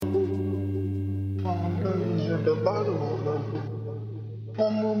the bottom of the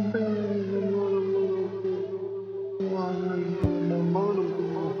I'm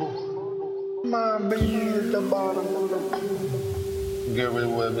my baby at the bottom of the pool. Gary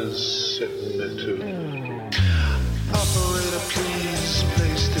Webb is sitting there too. Operator, please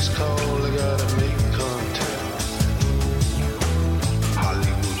place this call. I gotta make contact.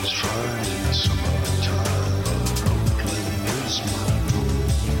 Hollywood is trying in summertime, but Oakland is my room.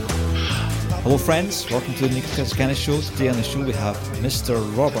 Hello friends, welcome to the Nico Cascana Show. Today on the show we have Mr.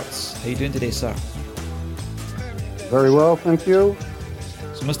 Roberts. How are you doing today, sir? Very well, thank you.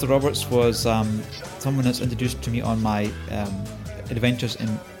 So Mr. Roberts was someone that's introduced to me on my adventures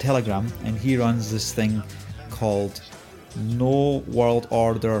in Telegram, and he runs this thing called No World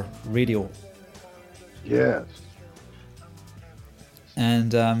Order Radio. Yes.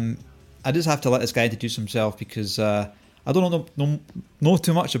 And I just have to let this guy introduce himself because I don't know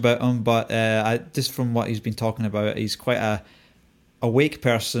too much about him, but I just from what he's been talking about, he's quite a awake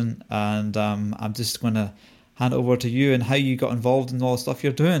person, and I'm just going to hand it over to you and how you got involved in all the stuff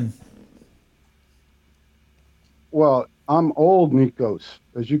you're doing. Well, I'm old, Nikos.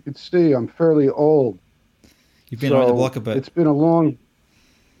 As you can see, I'm fairly old. You've been around the block a bit. It's been a long...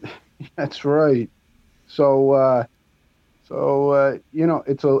 That's right. So you know,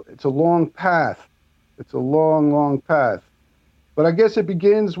 it's a long path. It's a long path. But I guess it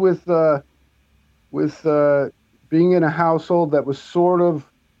begins with being in a household that was sort of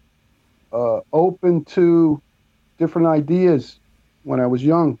open to different ideas when I was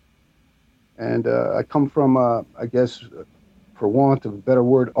young. And I come from, I guess, for want of a better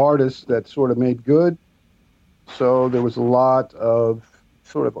word, artists that sort of made good. So there was a lot of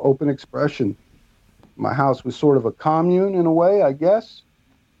sort of open expression. My house was sort of a commune in a way, I guess.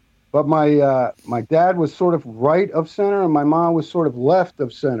 But my dad was sort of right of center, and my mom was sort of left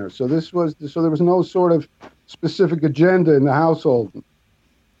of center. So there was no sort of specific agenda in the household.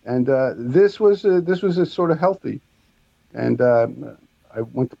 And this was a sort of healthy. And I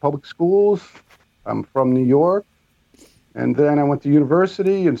went to public schools. I'm from New York. And then I went to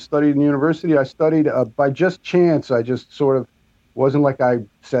university and studied in university. I studied by just chance. I just sort of wasn't like I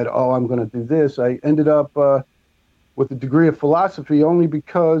said, oh, I'm going to do this. I ended up with a degree of philosophy only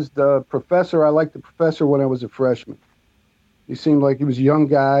because I liked the professor when I was a freshman. He seemed like he was a young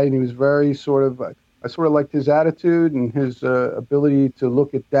guy, and he was very sort of, I sort of liked his attitude and his ability to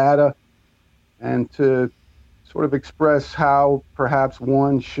look at data and to sort of express how perhaps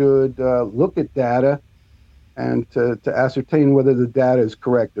one should look at data and to ascertain whether the data is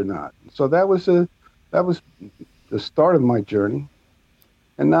correct or not. So that was the start of my journey.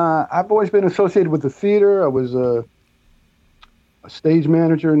 And I've always been associated with the theater. I was a stage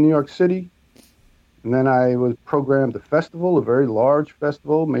manager in New York City. And then I was programmed a festival, a very large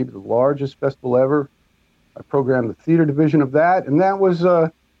festival, maybe the largest festival ever. I programmed the theater division of that. And that was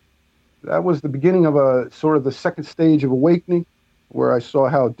the beginning of a sort of the second stage of awakening, where I saw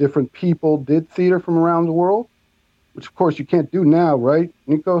how different people did theater from around the world, which of course you can't do now, right,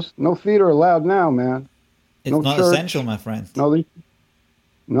 Nikos? No theater allowed now, man. It's no not church. Essential, my friend. No, it's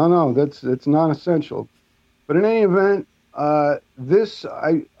not essential. But in any event, I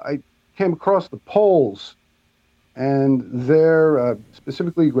came across the Poles, and they're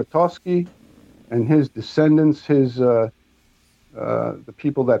specifically Grotowski and his descendants, the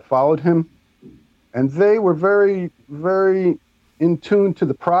people that followed him, and they were very, very in tune to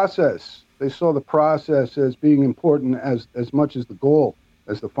the process. They saw the process as being important as much as the goal,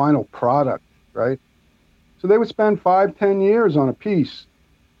 as the final product, right? So they would spend 5-10 years on a piece.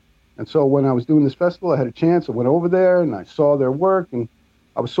 And so when I was doing this festival, I had a chance. I went over there and I saw their work, and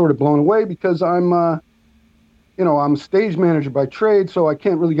I was sort of blown away because I'm a stage manager by trade, so I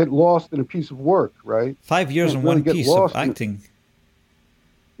can't really get lost in a piece of work, right? 5 years in one piece of acting.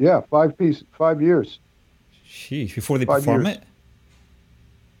 Yeah, 5 years. Sheesh, before they perform it?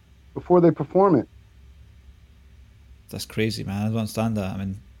 Before they perform it. That's crazy, man. I don't understand that. I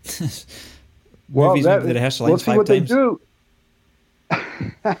mean, well, movies, maybe the rehearsal lines 5 times. They do.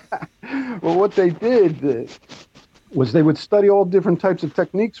 Well, what they did was they would study all different types of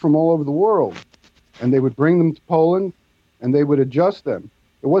techniques from all over the world, and they would bring them to Poland, and they would adjust them.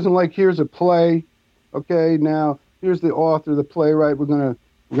 It wasn't like, here's a play, okay, now here's the author, the playwright, we're gonna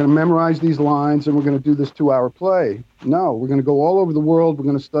memorize these lines, and we're gonna do this 2-hour play. No, we're gonna go all over the world. We're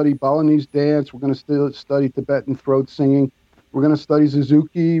gonna study Balinese dance. We're gonna study Tibetan throat singing. We're gonna study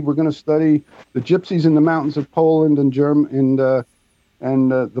Suzuki. We're gonna study the gypsies in the mountains of Poland and the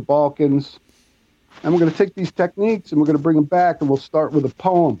Balkans. And we're going to take these techniques and we're going to bring them back, and we'll start with a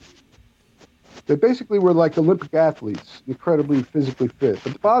poem. They basically were like Olympic athletes, incredibly physically fit.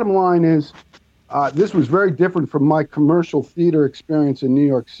 But the bottom line is, this was very different from my commercial theater experience in New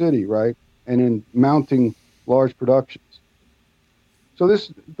York City, right? And in mounting large productions. So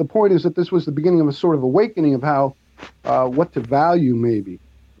the point is that this was the beginning of a sort of awakening of how, what to value maybe.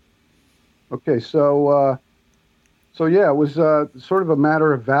 Okay, so yeah, it was sort of a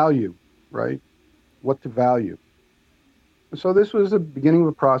matter of value, right? What to value. So this was the beginning of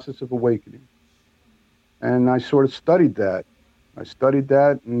a process of awakening. And I sort of studied that. I studied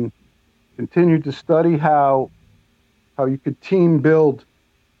that and continued to study how you could team build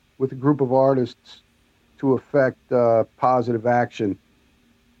with a group of artists to affect positive action,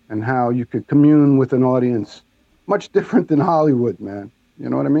 and how you could commune with an audience. Much different than Hollywood, man. You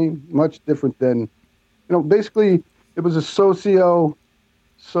know what I mean? Much different than, basically it was a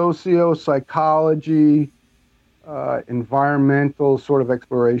socio-psychology, environmental sort of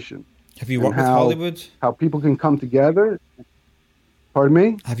exploration. Have you worked with Hollywood? How people can come together. Pardon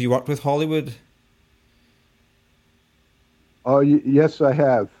me? Have you worked with Hollywood? Oh, yes, I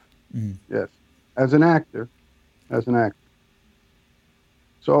have. Mm. Yes, as an actor.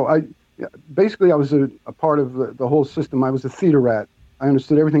 So basically I was a part of the whole system. I was a theater rat. I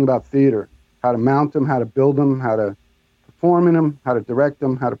understood everything about theater, how to mount them, how to build them, how to perform in them, how to direct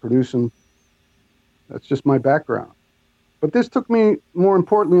them, how to produce them. That's just my background. But this took me, more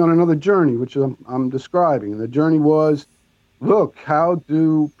importantly, on another journey, which I'm describing. And the journey was, look, how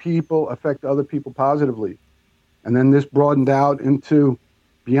do people affect other people positively? And then this broadened out into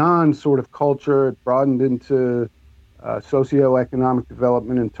beyond sort of culture. It broadened into socioeconomic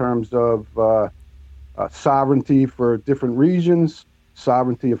development in terms of sovereignty for different regions,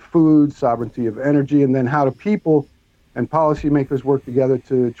 sovereignty of food, sovereignty of energy, and then how do people and policymakers work together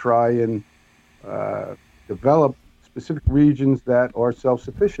to try and develop specific regions that are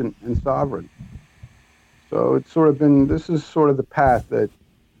self-sufficient and sovereign. So it's sort of been, this is sort of the path that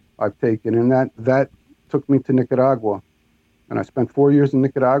I've taken, and that took me to Nicaragua. And I spent 4 years in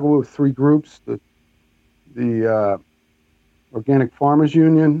Nicaragua with 3 groups, the Organic Farmers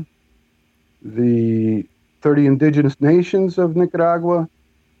Union, the 30 indigenous nations of Nicaragua,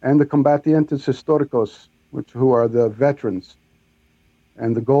 and the Combatientes Históricos, who are the veterans.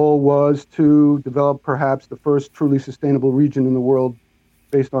 And the goal was to develop perhaps the first truly sustainable region in the world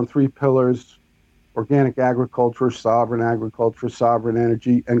based on 3 pillars: organic agriculture, sovereign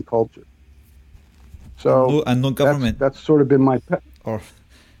energy, and culture. So no government. That's sort of been my or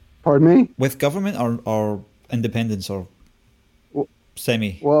pardon me? With government or independence or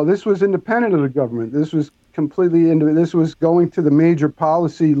semi? Well, this was independent of the government. This was completely this was going to the major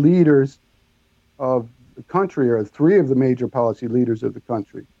policy leaders of the country, or 3 of the major policy leaders of the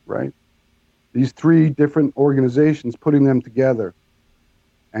country, right? These 3 different organizations, putting them together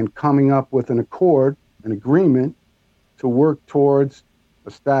and coming up with an accord, an agreement to work towards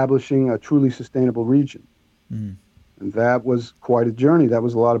establishing a truly sustainable region. Mm. And that was quite a journey. That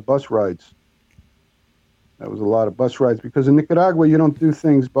was a lot of bus rides. Because in Nicaragua, you don't do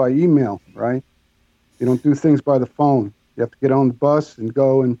things by email, right? You don't do things by the phone. You have to get on the bus and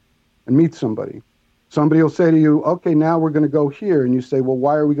go and meet somebody. Somebody will say to you, okay, now we're going to go here. And you say, well,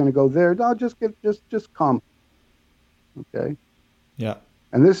 why are we going to go there? No, just come. Okay. Yeah.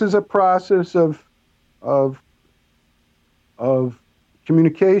 And this is a process of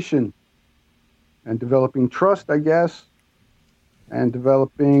communication and developing trust, I guess, and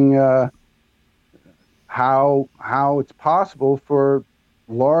developing how it's possible for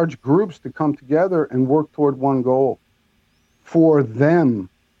large groups to come together and work toward one goal for them,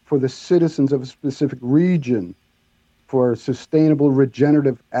 for the citizens of a specific region, for sustainable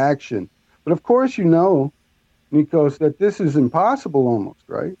regenerative action. But of course, Nikos, that this is impossible almost,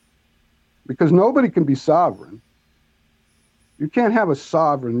 right? Because nobody can be sovereign. You can't have a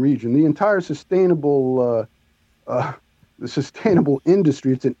sovereign region. The entire sustainable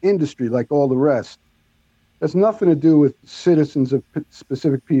industry, it's an industry like all the rest. It has nothing to do with citizens of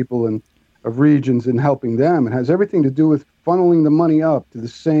specific people and of regions and helping them. It has everything to do with funneling the money up to the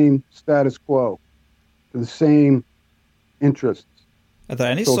same status quo, to the same interests. Are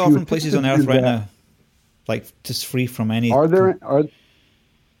there any sovereign places on Earth right now? Like, just free from any...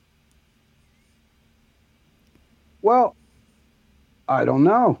 Well, I don't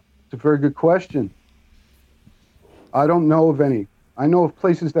know. It's a very good question. I don't know of any. I know of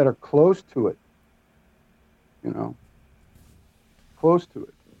places that are close to it. Close to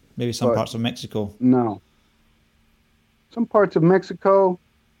it. Maybe some parts of Mexico. No. Some parts of Mexico,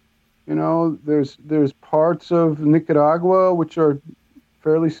 there's parts of Nicaragua which are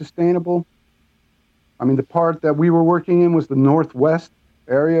fairly sustainable. I mean, the part that we were working in was the northwest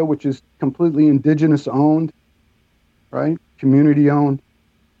area, which is completely indigenous owned, right? Community owned.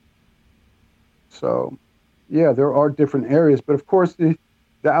 So, yeah, there are different areas, but of course the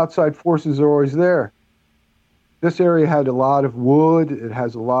outside forces are always there. This area had a lot of wood. It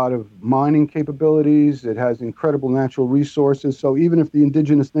has a lot of mining capabilities. It has incredible natural resources. So even if the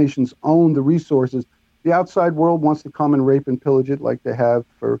indigenous nations own the resources, the outside world wants to come and rape and pillage it like they have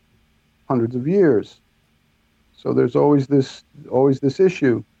for hundreds of years. So there's always this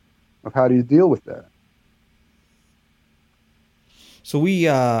issue of how do you deal with that. So we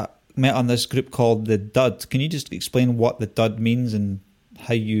met on this group called the Dud. Can you just explain what the Dud means and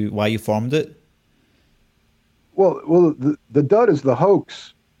why you formed it? Well, the Dud is the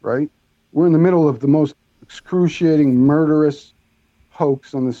hoax, right? We're in the middle of the most excruciating, murderous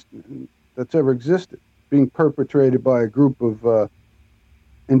hoax on this that's ever existed, being perpetrated by a group of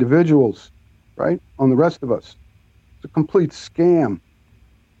individuals, right, on the rest of us. It's a complete scam.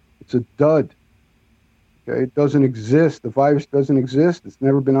 It's a dud. Okay, it doesn't exist. The virus doesn't exist. It's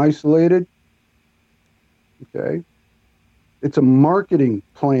never been isolated. Okay, it's a marketing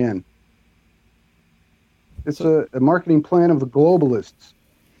plan. It's a marketing plan of the globalists.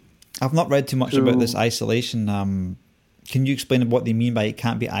 I've not read too much about this isolation. Can you explain what they mean by it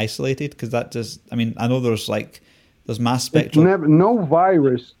can't be isolated? Because that just, I mean, I know there's mass spectral. No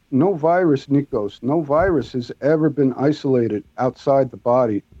virus, Nikos, no virus has ever been isolated outside the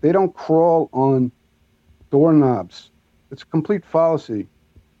body. They don't crawl on doorknobs. It's a complete fallacy.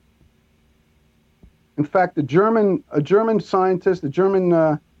 In fact, a German scientist,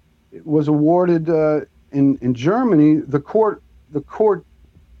 was awarded in Germany. The court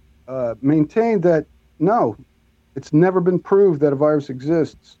maintained that no, it's never been proved that a virus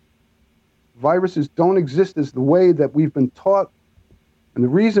exists. Viruses don't exist as the way that we've been taught, and the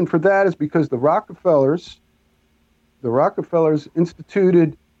reason for that is because the Rockefellers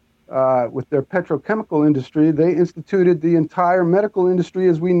instituted with their petrochemical industry. They instituted the entire medical industry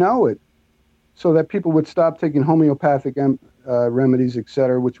as we know it, so that people would stop taking homeopathic remedies,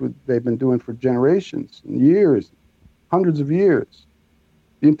 etc., they've been doing for generations and years, hundreds of years.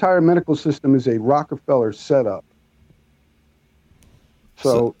 The entire medical system is a Rockefeller setup.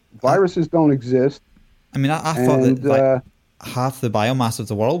 So viruses don't exist. I mean, I thought that half the biomass of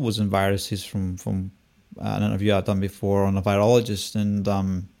the world was in viruses from an interview I've done before on a virologist, and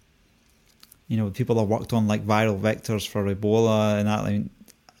people that worked on like viral vectors for Ebola and that.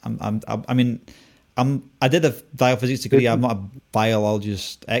 I did a biophysics degree. I'm not a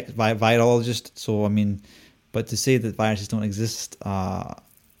virologist, so I mean, but to say that viruses don't exist, I'll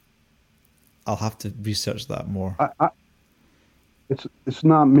have to research that more. It's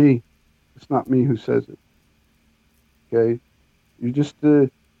not me. It's not me who says it. Okay, you just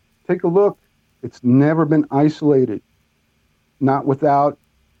take a look. It's never been isolated, not without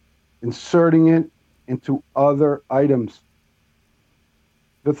inserting it into other items.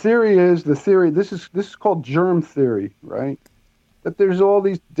 The theory is this is called germ theory, right? That there's all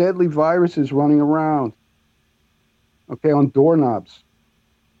these deadly viruses running around, okay, on doorknobs.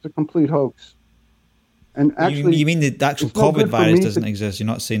 It's a complete hoax. And actually, you mean the actual COVID virus doesn't exist? You're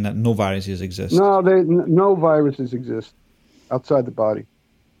not saying that no viruses exist? No, no viruses exist outside the body.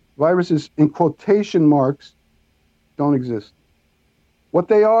 Viruses, in quotation marks, don't exist. What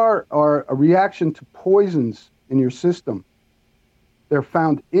they are a reaction to poisons in your system. They're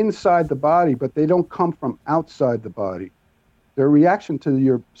found inside the body, but they don't come from outside the body. They're a reaction to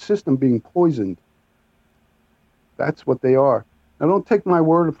your system being poisoned. That's what they are. Now, don't take my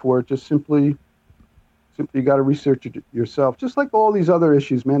word for it. Just simply you got to research it yourself. Just like all these other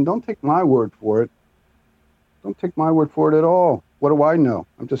issues, man. Don't take my word for it. Don't take my word for it at all. What do I know?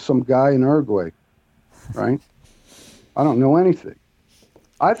 I'm just some guy in Uruguay, right? I don't know anything.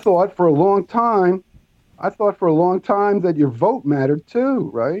 I thought for a long time that your vote mattered too,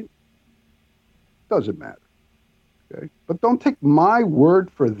 right? Doesn't matter. Okay? But don't take my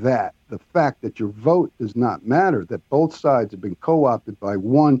word for that. The fact that your vote does not matter, that both sides have been co-opted by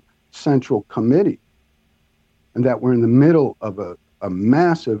one central committee, and that we're in the middle of a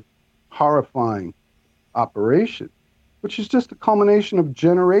massive, horrifying operation, which is just a culmination of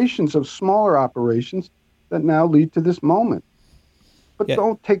generations of smaller operations that now lead to this moment. But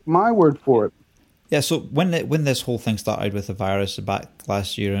don't take my word for it. Yeah, so when this whole thing started with the virus back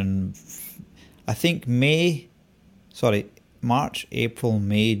last year, and I think March, April,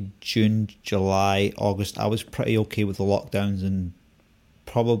 May, June, July, August, I was pretty okay with the lockdowns, and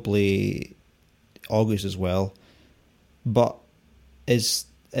probably August as well. But as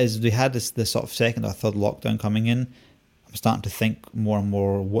we had this sort of second or third lockdown coming in, I'm starting to think more and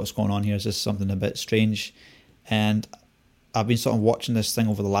more, what's going on here? Is this something a bit strange? And I've been sort of watching this thing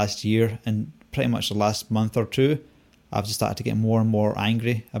over the last year, and pretty much the last month or two, I've just started to get more and more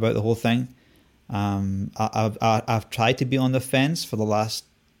angry about the whole thing. I've tried to be on the fence for the last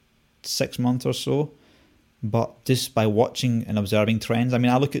 6 months or so, but just by watching and observing trends, I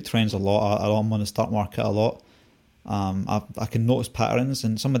mean, I look at trends a lot. I'm on the stock market a lot. I can notice patterns,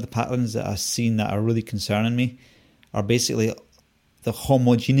 and some of the patterns that I've seen that are really concerning me are basically the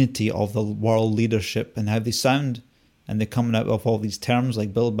homogeneity of the world leadership and how they sound, and they're coming out of all these terms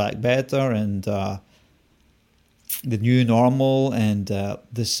like Build Back Better and the new normal and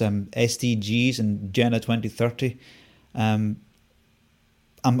this SDGs and Agenda 2030. I'm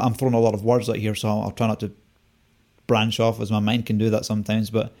throwing a lot of words out here, so I'll try not to branch off, as my mind can do that sometimes.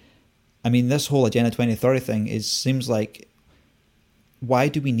 But I mean, this whole Agenda 2030 thing seems like, why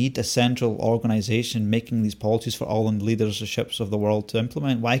do we need a central organisation making these policies for all the leaderships of the world to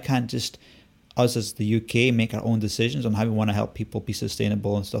implement? Why can't just us as the UK make our own decisions on how we want to help people be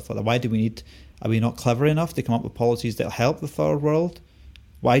sustainable and stuff like that? Why do we need? Are we not clever enough to come up with policies that help the third world?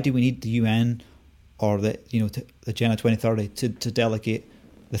 Why do we need the UN or the Agenda 2030 to delegate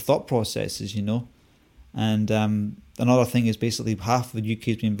the thought processes? And another thing is basically half of the UK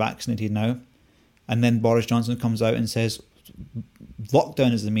is being vaccinated now, and then Boris Johnson comes out and says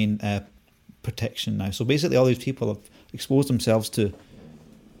lockdown is the main protection now. So basically, all these people have exposed themselves to.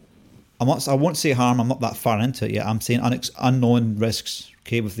 I won't say harm. I'm not that far into it yet. I'm saying unknown risks.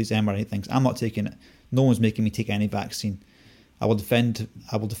 Okay, with these mRNA things, I'm not taking it. No one's making me take any vaccine. I will defend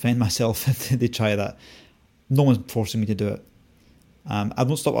myself if they try that. No one's forcing me to do it. I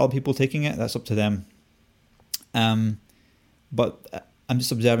won't stop other people taking it. That's up to them. But I'm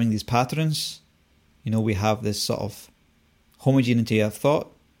just observing these patterns. We have this sort of homogeneity of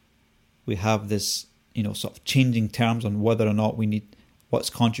thought. We have this, sort of changing terms on whether or not we need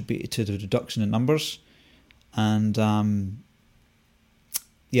what's contributed to the reduction in numbers. And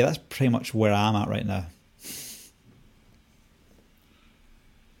yeah, that's pretty much where I'm at right now.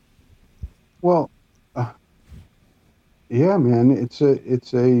 Well, yeah, man, it's a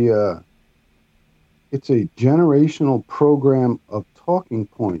generational program of talking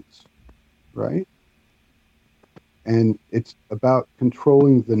points, right? And it's about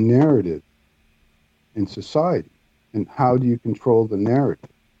controlling the narrative in society. And how do you control the narrative?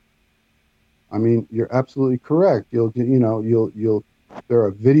 I mean, you're absolutely correct. There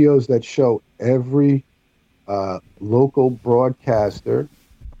are videos that show every local broadcaster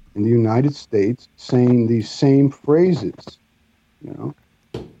in the United States saying these same phrases.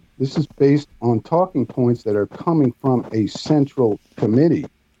 This is based on talking points that are coming from a central committee.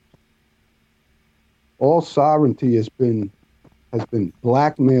 All sovereignty has been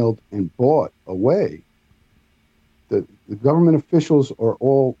blackmailed and bought away. The government officials are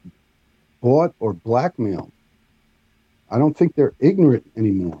all bought or blackmailed. I don't think they're ignorant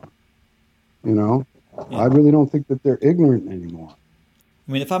anymore. Yeah. I really don't think that they're ignorant anymore.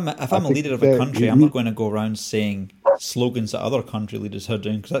 I mean, if I'm a leader of a country, I'm not going to go around saying slogans that other country leaders are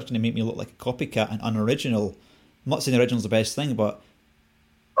doing, because that's going to make me look like a copycat and unoriginal. I'm not saying original is the best thing, but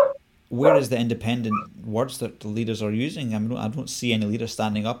where is the independent words that the leaders are using? I mean, I don't see any leader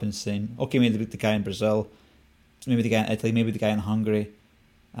standing up and saying, okay, maybe the guy in Brazil, maybe the guy in Italy, maybe the guy in Hungary.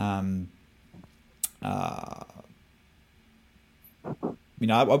 I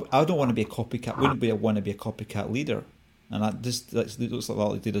don't want to be a copycat. Wouldn't want to be a copycat leader, and that looks like a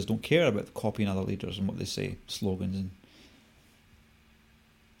lot of leaders don't care about copying other leaders and what they say, slogans and.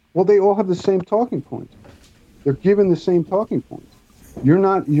 Well, they all have the same talking points. They're given the same talking points.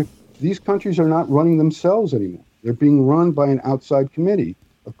 These countries are not running themselves anymore. They're being run by an outside committee,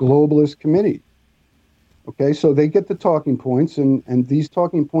 a globalist committee. Okay, so they get the talking points, and these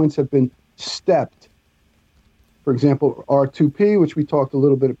talking points have been stepped. For example, R2P, which we talked a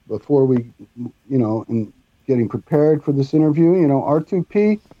little bit before in getting prepared for this interview,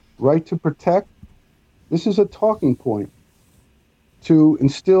 R2P, right to protect, this is a talking point to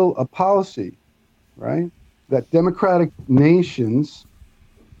instill a policy, right? That democratic nations,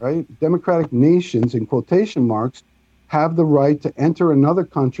 in quotation marks, have the right to enter another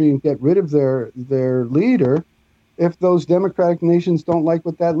country and get rid of their leader if those democratic nations don't like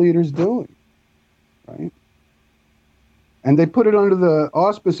what that leader's doing, right? And they put it under the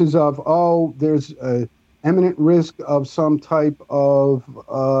auspices of, there's an imminent risk of some type of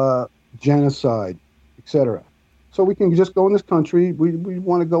genocide, etc. So we can just go in this country. We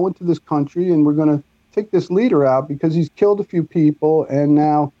want to go into this country, and we're going to take this leader out because he's killed a few people, and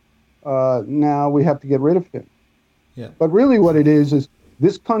now we have to get rid of him. Yeah. But really, what it is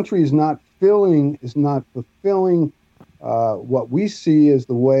this country is not fulfilling what we see as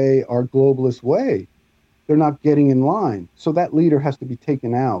the way, our globalist way. They're not getting in line. So that leader has to be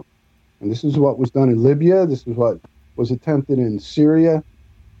taken out. And this is what was done in Libya. This is what was attempted in Syria.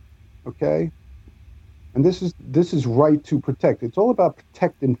 Okay? And this is right to protect. It's all about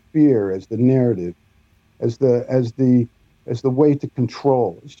protect and fear as the narrative, as the way to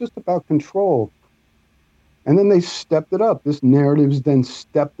control. It's just about control. And then they stepped it up. This narrative's then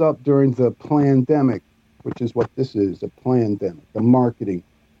stepped up during the pandemic, which is what this is, a pandemic, a marketing.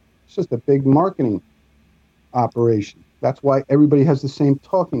 It's just a big marketing operation. That's why everybody has the same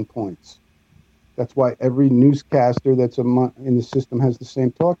talking points. That's why every newscaster that's in the system has the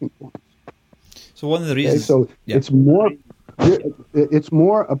same talking points. So one of the Okay, reasons, so yeah, it's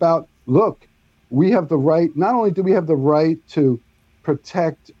more about, look, we have the right. Not only do we have the right to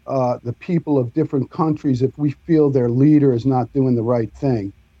protect the people of different countries if we feel their leader is not doing the right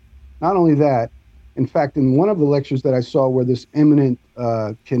thing. Not only that, in fact, in one of the lectures that I saw where this eminent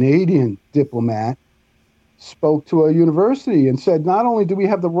Canadian diplomat spoke to a university and said, not only do we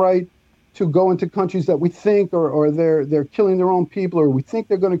have the right to go into countries that we think or they're killing their own people, or we think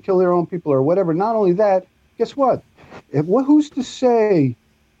they're going to kill their own people or whatever. Not only that, guess what? Who's to say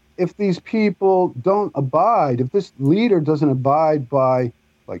if these people don't abide, if this leader doesn't abide by,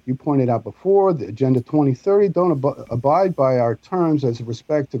 like you pointed out before, the Agenda 2030, don't abide by our terms as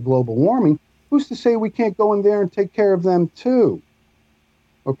respect to global warming, who's to say we can't go in there and take care of them too?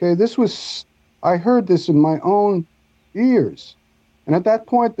 Okay, I heard this in my own ears. And at that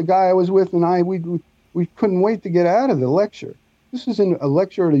point, the guy I was with and we couldn't wait to get out of the lecture. This is a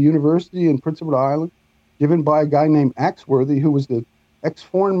lecture at a university in Prince Edward Island, given by a guy named Axworthy, who was the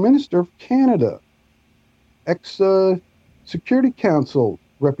ex-foreign minister of Canada, ex-Security Council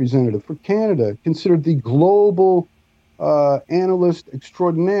representative for Canada, considered the global analyst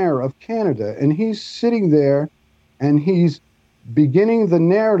extraordinaire of Canada. And he's sitting there and he's beginning the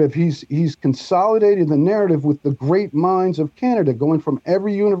narrative. He's consolidating the narrative with the great minds of Canada, going from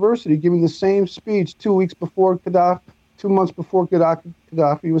every university, giving the same speech 2 weeks before Gaddafi, 2 months before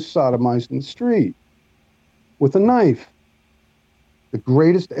Gaddafi was sodomized in the street with a knife. The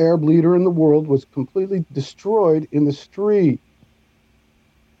greatest Arab leader in the world was completely destroyed in the street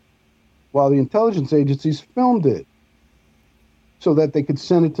while the intelligence agencies filmed it so that they could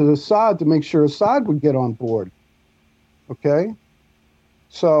send it to Assad to make sure Assad would get on board. Okay?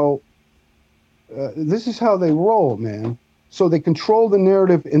 So this is how they roll, man. So they control the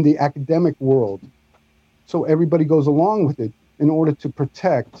narrative in the academic world. So everybody goes along with it in order to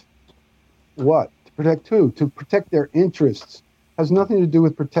protect what? To protect who? To protect their interests. Has nothing to do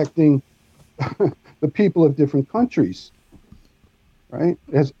with protecting the people of different countries, right?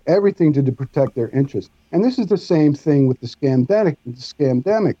 It has everything to do protect their interests. And this is the same thing with the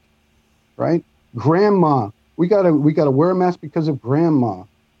scamdemic, right? Grandma. We gotta wear a mask because of grandma.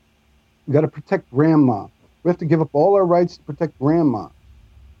 We gotta protect grandma. We have to give up all our rights to protect grandma.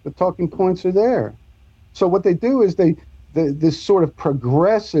 The talking points are there. So what they do is this sort of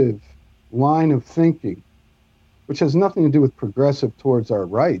progressive line of thinking, which has nothing to do with progressive towards our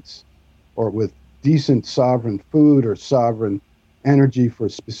rights or with decent sovereign food or sovereign energy for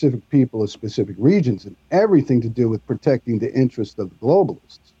specific people of specific regions, and everything to do with protecting the interests of the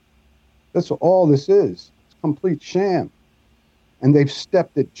globalists. That's all this is. It's a complete sham. And they've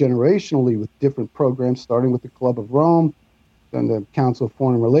stepped it generationally with different programs, starting with the Club of Rome, then the Council of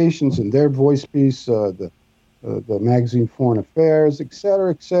Foreign Relations and their voice piece, the magazine Foreign Affairs, et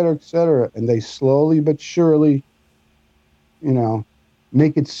cetera, et cetera, et cetera. And they slowly but surely,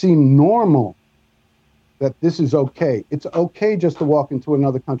 make it seem normal that this is okay. It's okay just to walk into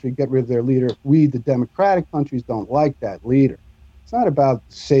another country, get rid of their leader. We, the democratic countries, don't like that leader. It's not about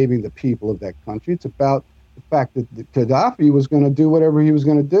saving the people of that country. It's about the fact that Gaddafi was going to do whatever he was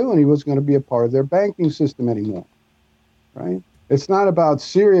going to do, and he was going to be a part of their banking system anymore, right? It's not about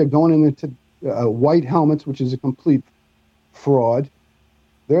Syria going into white helmets, which is a complete fraud.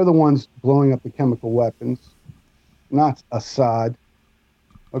 They're the ones blowing up the chemical weapons, not Assad,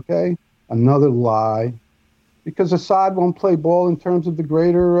 okay? Another lie, because Assad won't play ball in terms of the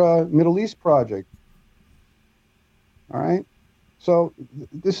greater Middle East project, all right? So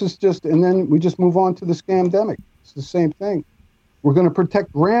this is just, and then we just move on to the scamdemic. It's the same thing. We're going to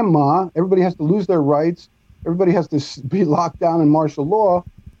protect grandma. Everybody has to lose their rights. Everybody has to be locked down in martial law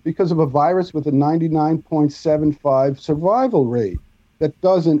because of a virus with a 99.75 survival rate that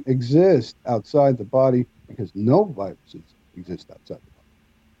doesn't exist outside the body, because no viruses exist outside the body.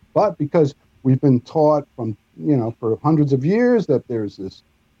 But because we've been taught from, for hundreds of years that there's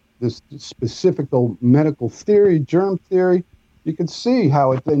this specific medical theory, germ theory, you can see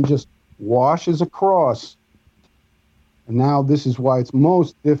how it then just washes across. And now this is why it's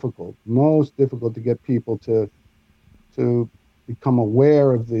most difficult to get people to become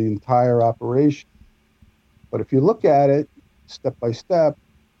aware of the entire operation. But if you look at it step by step,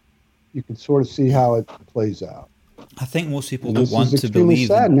 you can sort of see how it plays out. I think most people And don't this is want to extremely believe.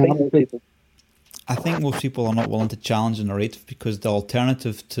 sad now. Because, I think most people are not willing to challenge the narrative because the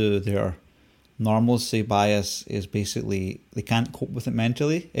alternative to their normalcy bias is basically they can't cope with it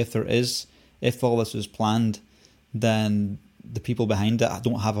mentally. If all this was planned, then the people behind it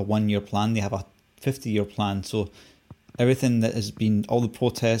don't have a 1-year plan, they have a 50-year plan. So everything that has been, all the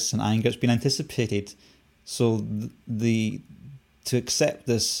protests and anger, it's been anticipated. So to accept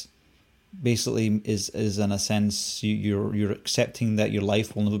this basically is in a sense you're accepting that your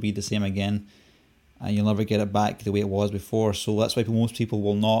life will never be the same again, and you'll never get it back the way it was before. So that's why most people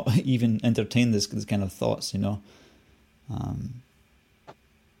will not even entertain this kind of thoughts,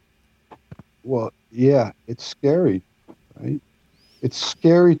 well, yeah, it's scary, right? It's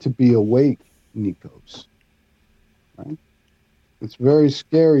scary to be awake, Nikos, right? It's very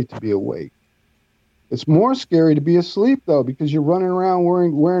scary to be awake. It's more scary to be asleep, though, because you're running around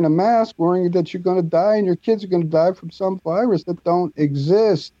wearing a mask, worrying that you're going to die and your kids are going to die from some virus that don't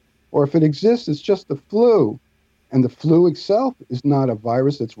exist. Or if it exists, it's just the flu. And the flu itself is not a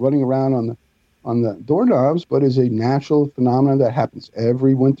virus that's running around on the doorknobs, but is a natural phenomenon that happens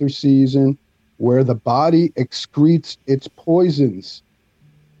every winter season where the body excretes its poisons.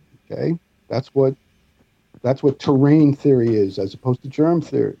 Okay? That's what terrain theory is, as opposed to germ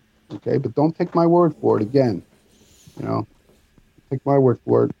theory. Okay, but don't take my word for it again. Take my word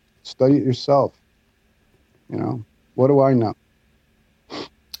for it. Study it yourself. What do I know?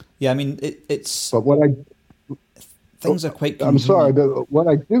 Yeah, I mean it's. But things are quite. I'm sorry, but what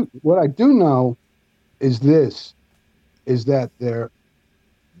I do know is this: is that the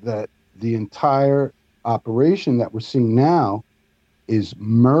entire operation that we're seeing now is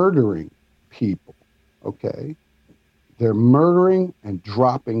murdering people. Okay. They're murdering and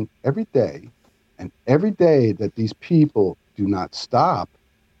dropping every day. And every day that these people do not stop,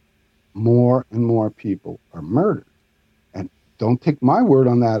 more and more people are murdered. And don't take my word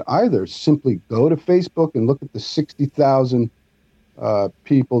on that either. Simply go to Facebook and look at the 60,000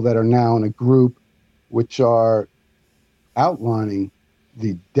 people that are now in a group which are outlining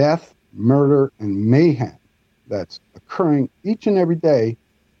the death, murder, and mayhem that's occurring each and every day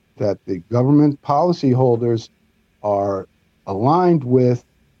that the government policyholders are aligned with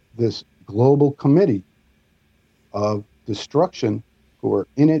this global committee of destruction who are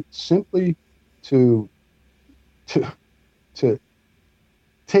in it simply to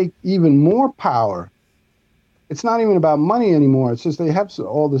take even more power. It's not even about money anymore. It's just they have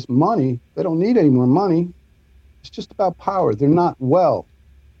all this money. They don't need any more money. It's just about power. They're not well,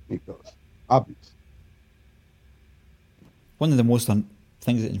 Nikos. Obvious. One of the most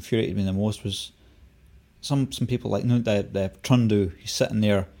things that infuriated me the most was some people like the Trundu. He's sitting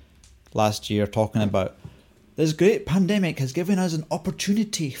there last year talking about this great pandemic has given us an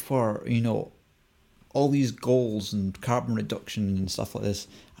opportunity for all these goals and carbon reduction and stuff like this.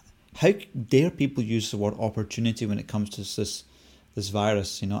 How dare people use the word opportunity when it comes to this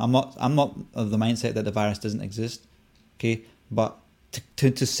virus? I'm not of the mindset that the virus doesn't exist. Okay, but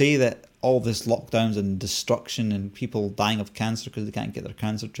to say that all this lockdowns and destruction and people dying of cancer because they can't get their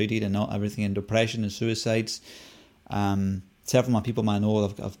cancer treated and not everything, and depression and suicides. Several of my people I know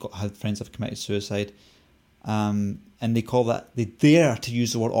I've had friends have committed suicide, and they call that, they dare to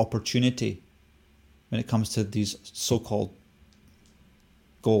use the word opportunity when it comes to these so-called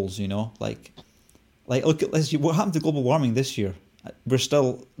goals. Like look at this. What happened to global warming this year? We're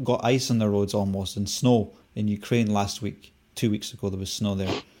still got ice on the roads almost, and snow in Ukraine last week. 2 weeks ago there was snow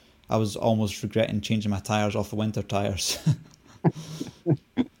there. I was almost regretting changing my tyres off the winter tyres.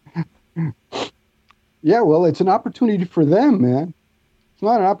 Yeah, well, it's an opportunity for them, man. It's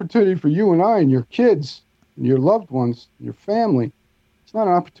not an opportunity for you and I and your kids and your loved ones, your family. It's not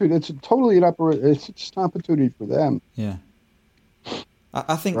an opportunity. It's it's just an opportunity for them. Yeah.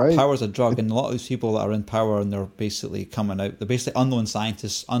 I think right? power's a drug, and a lot of these people that are in power and they're basically coming out, they're basically unknown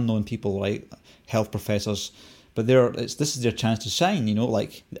scientists, unknown people, right? Health professors. But this is their chance to shine,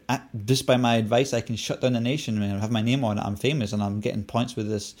 just by my advice, I can shut down the nation and have my name on it. I'm famous and I'm getting points with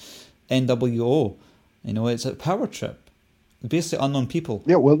this NWO. It's a power trip. Basically unknown people.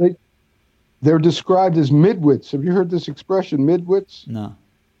 Yeah, well, they're described as midwits. Have you heard this expression, midwits? No.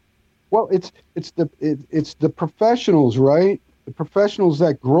 Well, it's the professionals, right? The professionals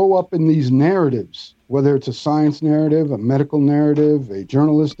that grow up in these narratives, whether it's a science narrative, a medical narrative, a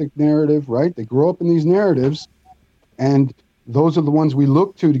journalistic narrative, right? They grow up in these narratives. And those are the ones we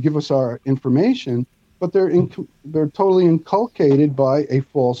look to give us our information, but they're totally inculcated by a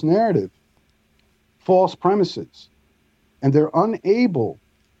false narrative, false premises, and they're unable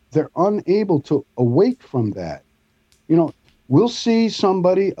to awake from that. we'll see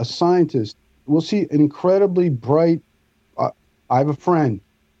somebody, a scientist, we'll see an incredibly bright, I have a friend.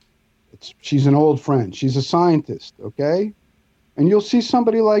 She's an old friend. She's a scientist, okay? And you'll see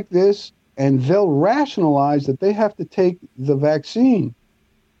somebody like this, and they'll rationalize that they have to take the vaccine.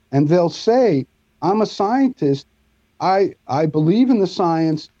 And they'll say, I'm a scientist. I believe in the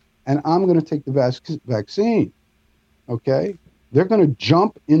science, and I'm going to take the vaccine, okay? They're going to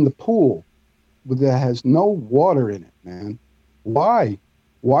jump in the pool that has no water in it, man. Why?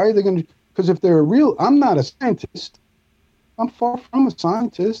 Why are they going to? Because if they're I'm not a scientist. I'm far from a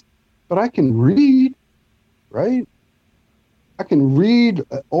scientist, but I can read, right? I can read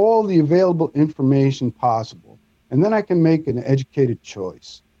all the available information possible, and then I can make an educated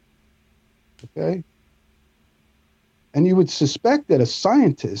choice, okay? And you would suspect that a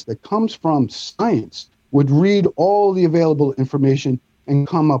scientist that comes from science would read all the available information and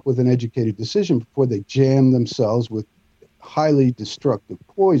come up with an educated decision before they jam themselves with highly destructive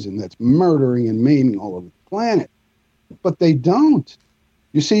poison that's murdering and maiming all over the planet. But they don't.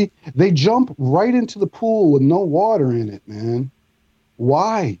 You see, they jump right into the pool with no water in it, man.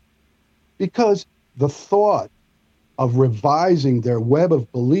 Why? Because the thought of revising their web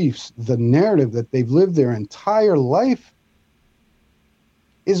of beliefs, the narrative that they've lived their entire life,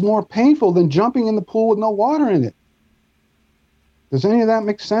 is more painful than jumping in the pool with no water in it. Does any of that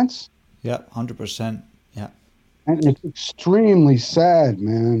make sense? Yeah, 100%. Yeah. And it's extremely sad,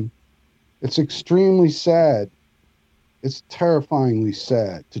 man. It's extremely sad. It's terrifyingly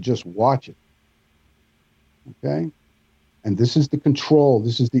sad to just watch it. Okay? And this is the control.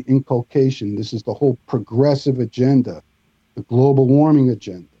 This is the inculcation. This is the whole progressive agenda, the global warming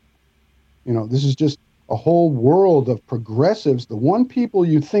agenda. You know, this is just a whole world of progressives. The one people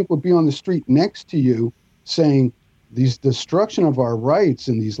you think would be on the street next to you saying these destruction of our rights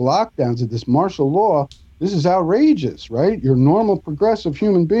and these lockdowns and this martial law, this is outrageous, right? You're a normal progressive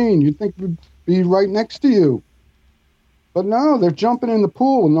human being. You'd think would be right next to you. But no, they're jumping in the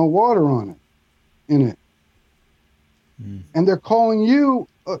pool with no water in it. And they're calling you,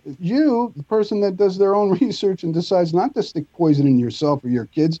 the person that does their own research and decides not to stick poison in yourself or your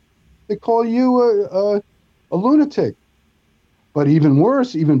kids, they call you a lunatic. But even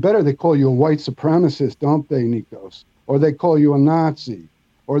worse, even better, they call you a white supremacist, don't they, Nikos? Or they call you a Nazi,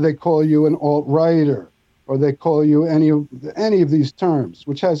 or they call you an alt-righter, or they call you any of these terms,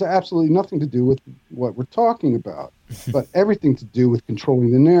 which has absolutely nothing to do with what we're talking about, but everything to do with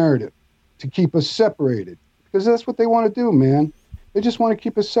controlling the narrative, to keep us separated. Because that's what they want to do, man. They just want to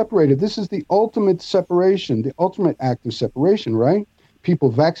keep us separated. This is the ultimate separation, the ultimate act of separation, right? People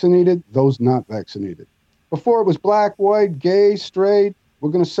vaccinated, those not vaccinated. Before it was black, white, gay, straight. We're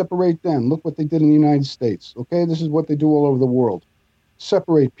going to separate them. Look what they did in the United States, okay? This is what they do all over the world.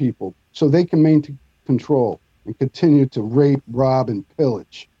 Separate people so they can maintain control and continue to rape, rob, and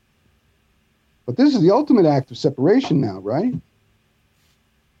pillage. But this is the ultimate act of separation now, right?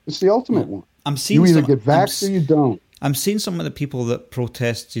 It's the ultimate one. I'm seeing you either get vaxxed or you don't. I'm seeing some of the people that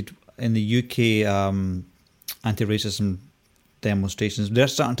protested in the UK anti-racism demonstrations. They're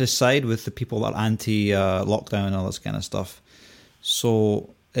starting to side with the people that are anti-lockdown and all this kind of stuff. So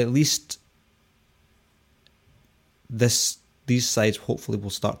at least these sides hopefully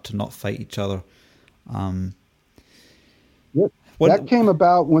will start to not fight each other. That came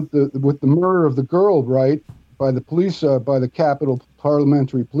about with the murder of the girl, right? By the police, by the Capitol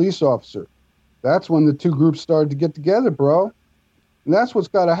Parliamentary Police officer. That's when the two groups started to get together, bro. And that's what's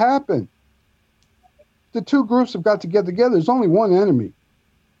got to happen. The two groups have got to get together. There's only one enemy.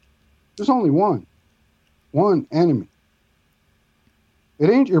 There's only one. One enemy.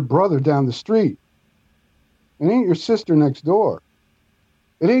 It ain't your brother down the street. It ain't your sister next door.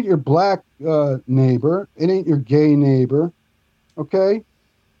 It ain't your black neighbor. It ain't your gay neighbor. Okay?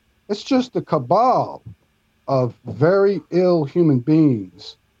 It's just a cabal of very ill human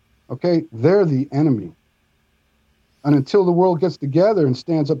beings. Okay? They're the enemy. And until the world gets together and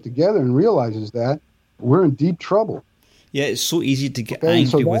stands up together and realizes that, we're in deep trouble. Yeah, it's so easy to get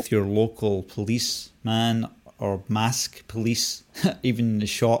angry with your local policeman or mask police, even in the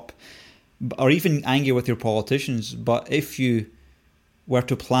shop, or even angry with your politicians. But if you were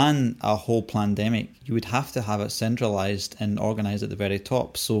to plan a whole pandemic, you would have to have it centralized and organized at the very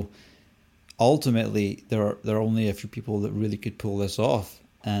top. So ultimately, there are only a few people that really could pull this off.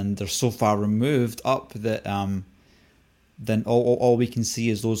 And they're so far removed up that then all we can see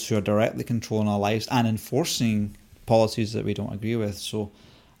is those who are directly controlling our lives and enforcing policies that we don't agree with. So,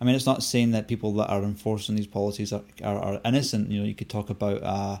 I mean, it's not saying that people that are enforcing these policies are innocent. You know, you could talk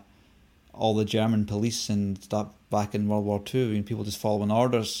about all the German police and stuff back in World War II, and people just following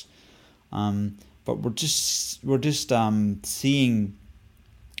orders. but we're just seeing,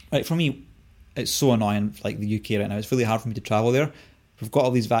 like, for me, it's so annoying, like the UK right now. It's really hard for me to travel there. We've got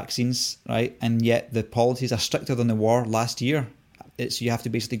all these vaccines, right, and yet the policies are stricter than they were last year. You have to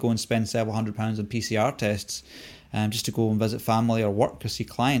basically go and spend several £100s on PCR tests, just to go and visit family or work or see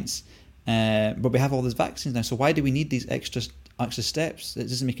clients. But we have all these vaccines now, so why do we need these extra steps? It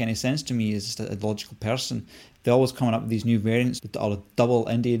doesn't make any sense to me as just a logical person. They're always coming up with these new variants, or a double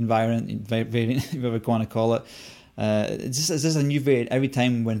Indian variant, if you ever want to call it. It's just a new variant every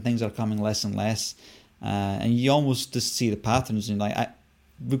time when things are coming less and less. And you almost just see the patterns. And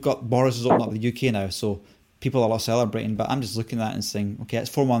we've got borders open up with the UK now, so people are celebrating. But I'm just looking at it and saying, okay, it's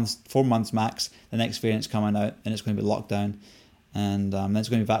 4 months max. The next variant's coming out, and it's going to be lockdown, and then it's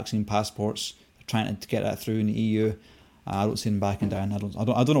going to be vaccine passports. They're trying to get that through in the EU. I don't see them backing down. I don't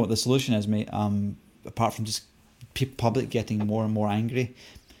know what the solution is, mate. Apart from just public getting more and more angry,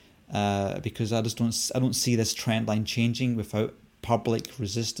 because I don't see this trend line changing without public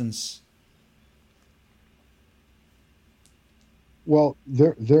resistance. Well,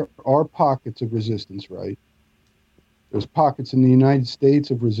 there are pockets of resistance, right? There's pockets in the United States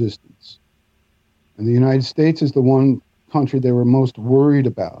of resistance, and the United States is the one country they were most worried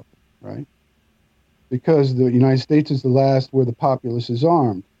about, right? Because the United States is the last where the populace is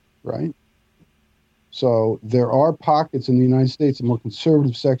armed, right? So there are pockets in the United States, the more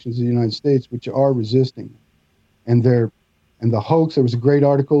conservative sections of the United States, which are resisting. And the hoax, there was a great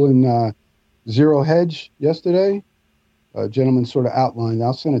article in Zero Hedge yesterday. A gentleman sort of outlined,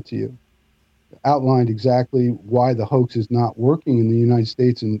 I'll send it to you, outlined exactly why the hoax is not working in the United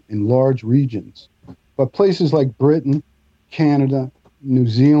States in large regions. But places like Britain, Canada, New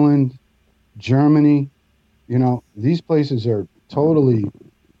Zealand, Germany, these places are totally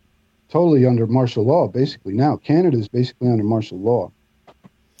under martial law, basically now. Canada is basically under martial law.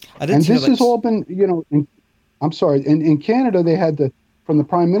 And this has all been, I'm sorry, in Canada they had from the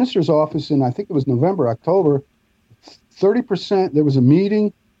Prime Minister's office in, I think it was November, October, 30%, there was a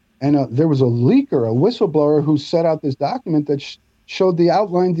meeting, and there was a leaker, a whistleblower, who set out this document that showed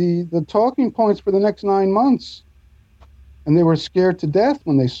the talking points for the next 9 months. And they were scared to death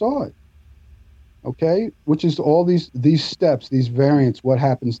when they saw it. Okay? Which is all these steps, these variants, what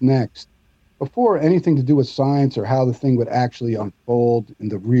happens next. Before anything to do with science or how the thing would actually unfold in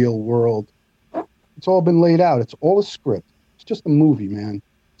the real world. It's all been laid out. It's all a script. It's just a movie, man.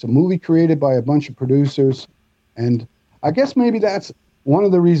 It's a movie created by a bunch of producers. And I guess maybe that's one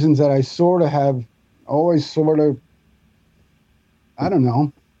of the reasons that I I don't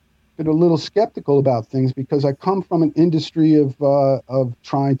know, been a little skeptical about things, because I come from an industry of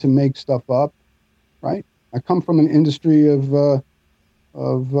trying to make stuff up, right? I come from an industry of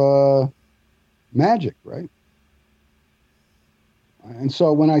magic, right? And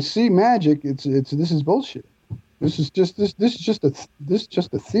so when I see magic, this is bullshit. This is just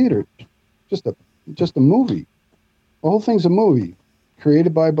a theater, just a movie. The whole thing's a movie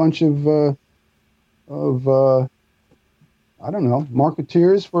created by a bunch of I don't know,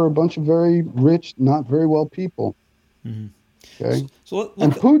 marketeers for a bunch of very rich, not very well people. Mm-hmm. Okay. So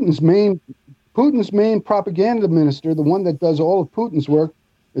and Putin's main propaganda minister, the one that does all of Putin's work,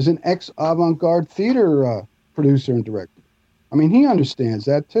 is an ex-avant-garde theater producer and director. I mean, he understands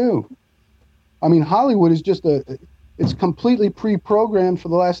that too. I mean, Hollywood is it's completely pre-programmed for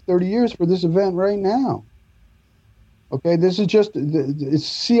the last 30 years for this event right now. Okay, this is it's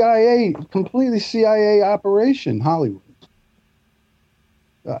CIA, completely CIA operation, Hollywood.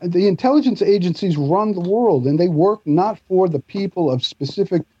 The intelligence agencies run the world, and they work not for the people of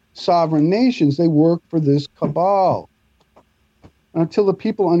specific sovereign nations. They work for this cabal. And until the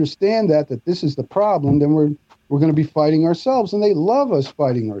people understand that this is the problem, then we're going to be fighting ourselves, and they love us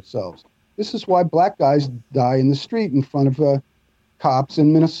fighting ourselves. This is why black guys die in the street in front of cops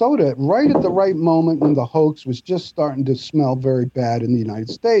in Minnesota, right at the right moment when the hoax was just starting to smell very bad in the United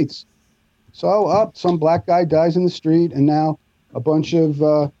States. So some black guy dies in the street, and now a bunch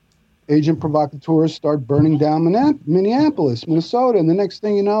of agent provocateurs start burning down Minneapolis, Minnesota. And the next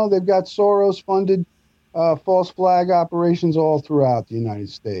thing you know, they've got Soros-funded false flag operations all throughout the United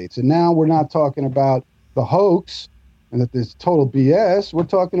States. And now we're not talking about the hoax and that there's total BS. We're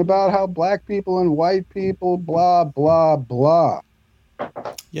talking about how black people and white people, blah, blah, blah.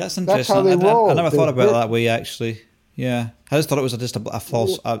 Yeah, that's interesting. I never thought about it that way, actually. Yeah. I just thought it was just a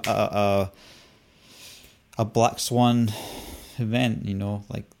false, a black swan event,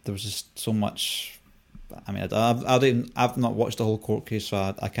 like there was just so much. I mean, I've not watched the whole court case,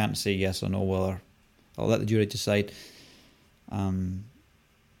 so I can't say yes or no whether. I'll let the jury decide. Yeah.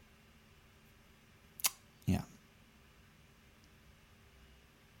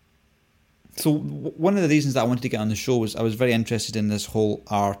 So one of the reasons that I wanted to get on the show was I was very interested in this whole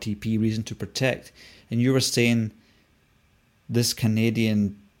RTP, reason to protect, and you were saying this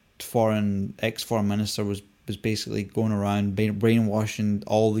Canadian ex-foreign minister was basically going around brainwashing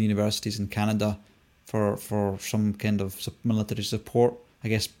all the universities in Canada for some kind of military support, I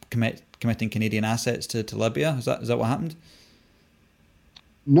guess committing Canadian assets to Libya. Is that what happened?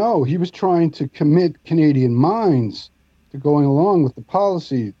 No, he was trying to commit Canadian minds to going along with the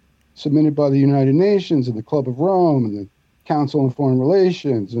policy submitted by the United Nations and the Club of Rome and the Council on Foreign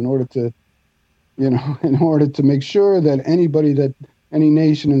Relations in order to make sure that any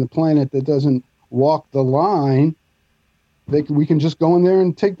nation in the planet that doesn't walk the line, we can just go in there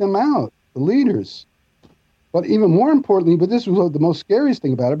and take them out, the leaders. But even more importantly, but this was the most scariest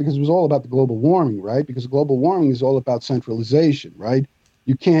thing about it, because it was all about the global warming, right? Because global warming is all about centralization, right?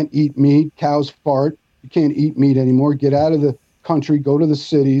 You can't eat meat, cows fart, you can't eat meat anymore, get out of the country, go to the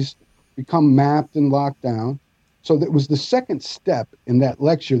cities, become mapped and locked down. So that was the second step in that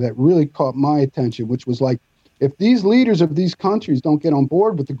lecture that really caught my attention, which was like, if these leaders of these countries don't get on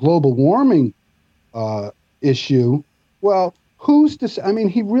board with the global warming issue, well, who's to say? I mean,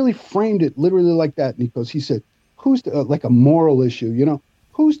 he really framed it literally like that, Nikos. He said, who's to, like a moral issue,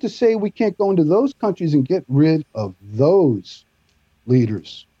 who's to say we can't go into those countries and get rid of those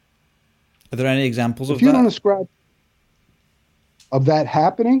leaders? Are there any examples of that? If you don't ascribe of that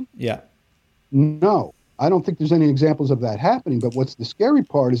happening? Yeah. No, I don't think there's any examples of that happening. But what's the scary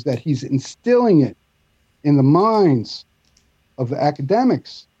part is that he's instilling it in the minds of the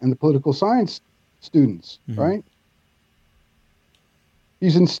academics and the political science students, right?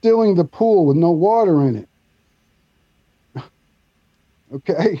 He's instilling the pool with no water in it.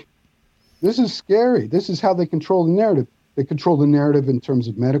 Okay? This is scary. This is how they control the narrative. They control the narrative in terms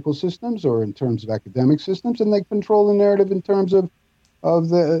of medical systems or in terms of academic systems, and they control the narrative in terms of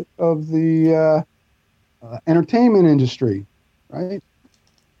the entertainment industry, right?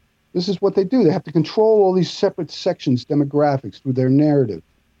 This is what they do. They have to control all these separate sections, demographics, through their narrative.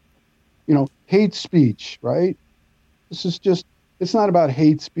 Hate speech, right? This is just, it's not about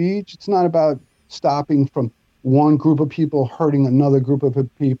hate speech. It's not about stopping from one group of people hurting another group of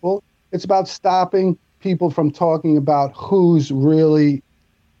people. It's about stopping people from talking about who's really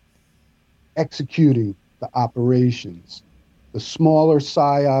executing the operations. The smaller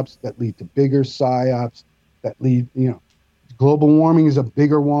psyops that lead to bigger psyops that lead, global warming is a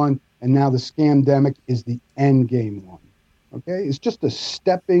bigger one, and now the scamdemic is the end game one. Okay? It's just a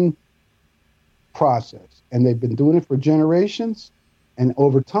stepping process, and they've been doing it for generations, and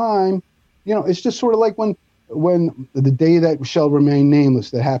over time, it's just sort of like when the day that shall remain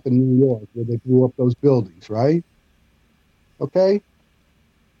nameless that happened in New York, where they blew up those buildings, right? Okay?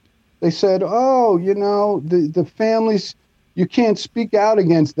 They said, oh, the families, you can't speak out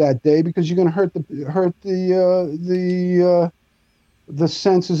against that day because you're going to hurt the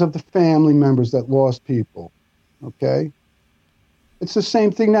senses of the family members that lost people. Okay? It's the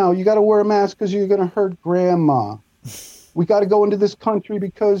same thing now. You got to wear a mask because you're going to hurt grandma. We got to go into this country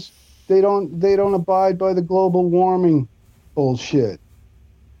because they don't abide by the global warming bullshit.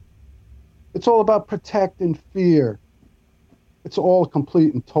 It's all about protect and fear. It's all a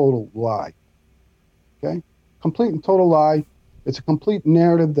complete and total lie. Okay? Complete and total lie. It's a complete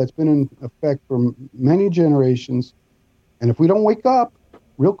narrative that's been in effect for many generations. And if we don't wake up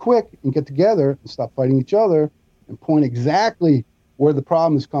real quick and get together and stop fighting each other and point exactly where the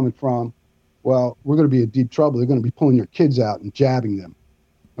problem is coming from, well, we're going to be in deep trouble. They're going to be pulling your kids out and jabbing them,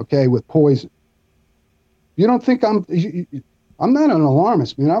 okay, with poison. You don't think I'm not an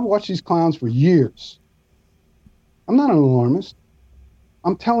alarmist, man. I've watched these clowns for years. I'm not an alarmist.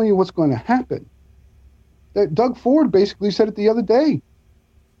 I'm telling you what's going to happen. Doug Ford basically said it the other day.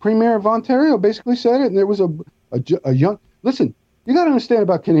 Premier of Ontario basically said it, and there was a young... Listen, you got to understand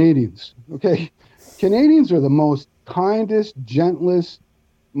about Canadians, okay? Canadians are the most kindest, gentlest,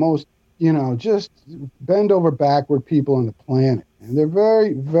 most, just bend over backward people on the planet. And they're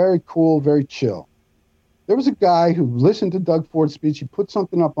very, very cool, very chill. There was a guy who listened to Doug Ford's speech. He put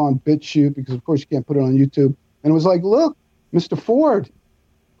something up on BitChute because, of course, you can't put it on YouTube. And it was like, look, Mr. Ford,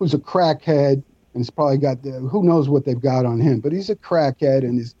 who's a crackhead, and he's probably got, who knows what they've got on him, but he's a crackhead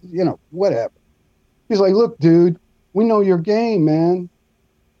and he's, whatever. He's like, look, dude, we know your game, man.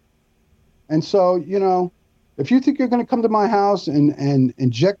 And so, if you think you're going to come to my house and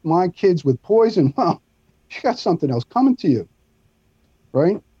inject my kids with poison, well, you got something else coming to you,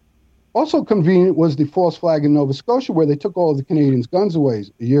 right? Also convenient was the false flag in Nova Scotia where they took all of the Canadians' guns away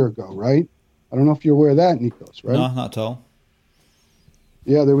a year ago, right? I don't know if you're aware of that, Nikos, right? No, not at all.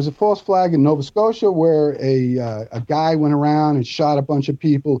 Yeah, there was a false flag in Nova Scotia where a guy went around and shot a bunch of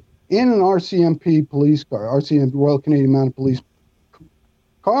people in an RCMP police car, RCMP Royal Canadian Mounted Police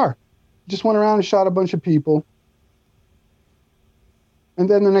car. Just went around and shot a bunch of people. And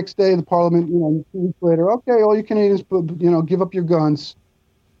then the next day, the Parliament, 2 weeks later, okay, all you Canadians, give up your guns.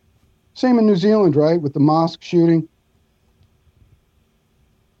 Same in New Zealand, right, with the mosque shooting.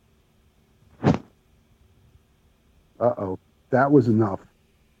 Uh-oh, that was enough.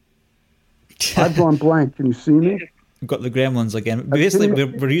 I've gone blank. Can you see me? We've got the gremlins again. Basically,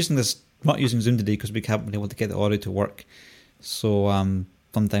 we're using this, not using Zoom today because we haven't been able to get the audio to work. So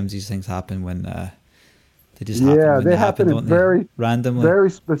sometimes these things happen when they just happen. Yeah, when they happen at very randomly, very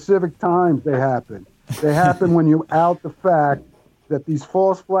specific times. They happen. They happen when you out the fact that these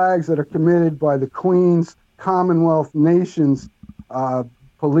false flags that are committed by the Queen's Commonwealth nations,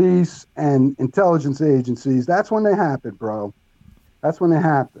 police and intelligence agencies. That's when they happen, bro. That's when they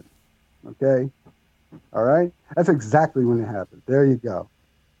happen. Okay. All right. That's exactly when it happened. There you go.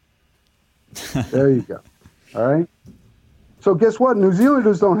 There you go. All right. So guess what? New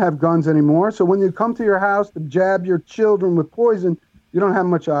Zealanders don't have guns anymore. So when you come to your house to jab your children with poison, you don't have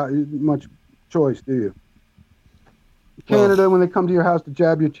much choice, do you? Canada, when they come to your house to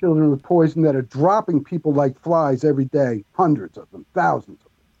jab your children with poison that are dropping people like flies every day, hundreds of them, thousands of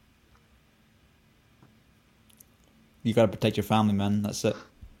them. You got to protect your family, man. That's it.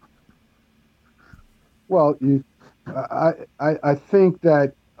 Well, I think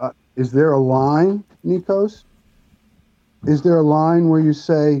that, is there a line, Nikos? Is there a line where you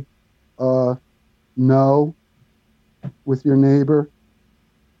say no with your neighbor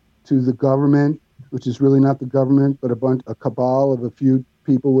to the government, which is really not the government, but a cabal of a few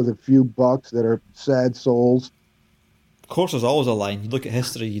people with a few bucks that are sad souls? Of course, there's always a line. You look at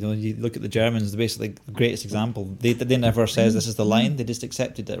history, you look at the Germans, basically the greatest example. They never says this is the line, they just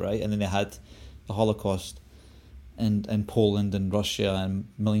accepted it, right? And then they had the Holocaust in Poland and Russia, and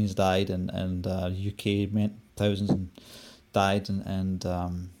millions died, and UK thousands died, and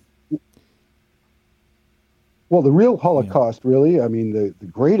well, the real Holocaust, really, I mean, the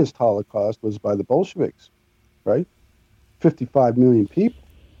greatest Holocaust was by the Bolsheviks, right? 55 million people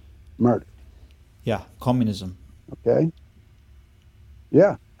murdered. Yeah, communism. Okay.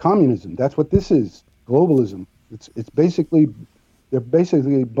 Yeah, communism. That's what this is. Globalism. It's basically, they're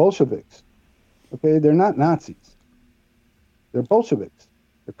basically Bolsheviks. Okay, they're not Nazis. They're Bolsheviks.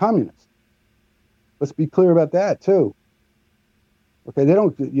 They're communists. Let's be clear about that too. Okay, they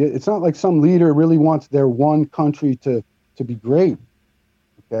don't. It's not like some leader really wants their one country to be great.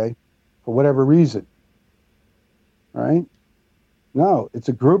 Okay, for whatever reason. All right. No, it's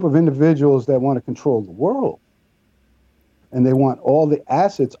a group of individuals that want to control the world, and they want all the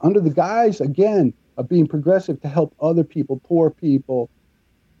assets under the guise, again, of being progressive to help other people, poor people,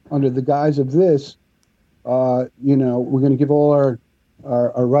 under the guise of this. We're going to give all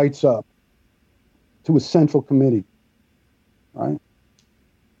our rights up to a central committee. Right.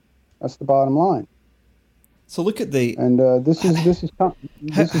 That's the bottom line. So look at the this is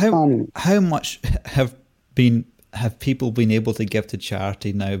communism. How much have people been able to give to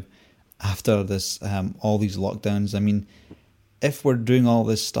charity now after this all these lockdowns? I mean, if we're doing all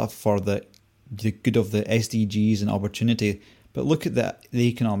this stuff for the good of the SDGs and opportunity, but look at the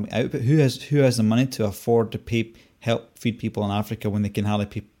economic output. Who has the money to afford to help feed people in Africa when they can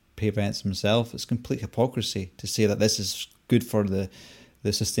hardly pay rents themselves? It's complete hypocrisy to say that this is good for the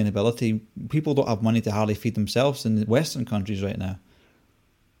sustainability. People don't have money to hardly feed themselves in the Western countries right now.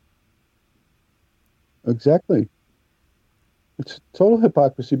 Exactly. It's total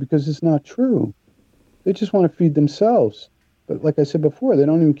hypocrisy because it's not true. They just want to feed themselves. But like I said before, they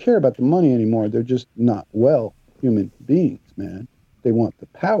don't even care about the money anymore. They're just not well human beings, man. They want the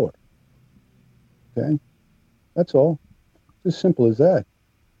power. Okay? That's all. It's as simple as that.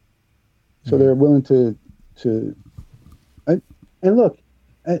 So they're willing to and look,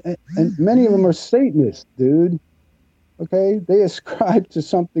 and many of them are Satanists, dude. Okay? They ascribe to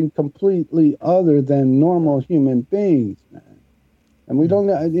something completely other than normal human beings, man. And we don't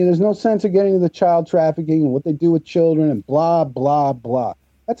know, there's no sense of getting into the child trafficking and what they do with children and blah, blah, blah.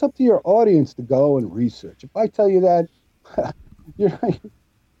 That's up to your audience to go and research. If I tell you that, you're not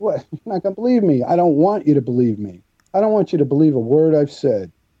going to believe me. I don't want you to believe me. I don't want you to believe a word I've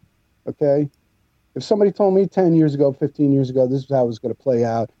said. Okay? If somebody told me 10 years ago, 15 years ago, this is how it was going to play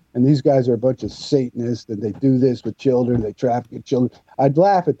out, and these guys are a bunch of Satanists, and they do this with children, they traffic children, I'd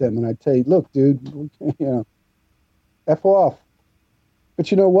laugh at them, and I'd say, look, dude, F off.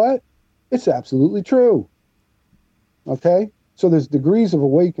 But you know what? It's absolutely true. Okay? So there's degrees of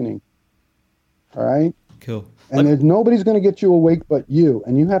awakening. All right? Cool. And nobody's going to get you awake but you.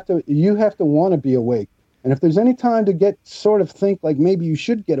 And you have to want to be awake. And if there's any time to get sort of think like maybe you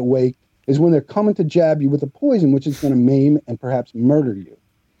should get awake is when they're coming to jab you with a poison, which is going to maim and perhaps murder you.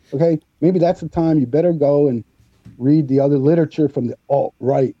 Okay? Maybe that's the time you better go and read the other literature from the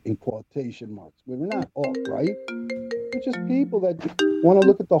alt-right in quotation marks. We're not alt-right. We're just people that want to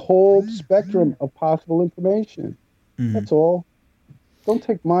look at the whole spectrum of possible information. That's all. Don't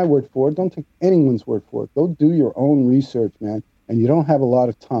take my word for it. Don't take anyone's word for it. Go do your own research, man. And you don't have a lot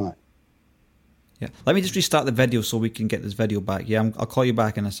of time. Yeah. Let me just restart the video so we can get this video back. Yeah, I'll call you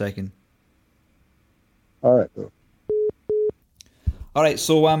back in a second. All right, bro. All right,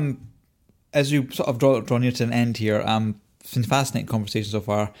 so as you sort of draw near to an end here, it's been a fascinating conversation so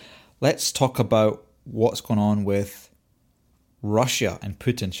far. Let's talk about what's going on with Russia and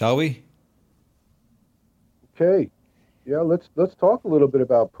Putin, shall we? Okay. Yeah, let's talk a little bit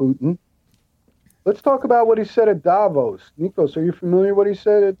about Putin. Let's talk about what he said at Davos. Nikos, are you familiar with what he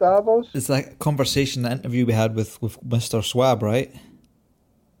said at Davos? It's that conversation, that interview we had with Mr. Schwab, right?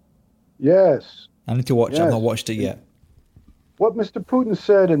 Yes. I need to watch it. I've not watched it yet. What Mr. Putin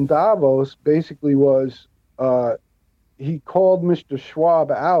said in Davos basically was he called Mr.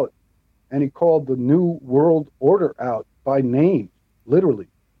 Schwab out, and he called the New World Order out by name, literally.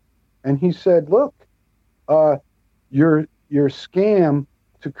 And he said, look, your scam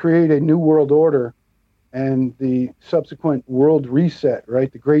to create a new world order and the subsequent world reset,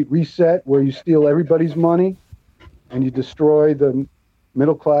 right? The Great Reset, where you steal everybody's money and you destroy the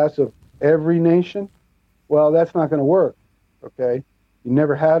middle class of every nation. Well, that's not going to work, okay? You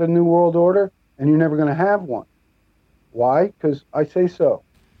never had a new world order, and you're never going to have one. Why? Because I say so.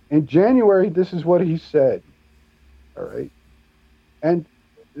 In January, this is what he said, all right? And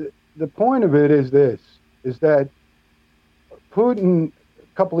the point of it is this, is that Putin,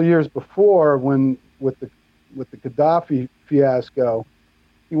 a couple of years before, when with the Gaddafi fiasco,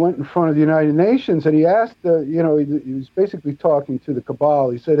 he went in front of the United Nations and he asked, he was basically talking to the cabal.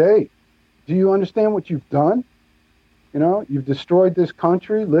 He said, hey, do you understand what you've done? You've destroyed this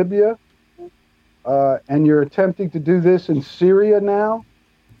country, Libya, and you're attempting to do this in Syria now.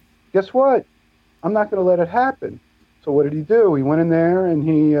 Guess what? I'm not going to let it happen. So what did he do? He went in there and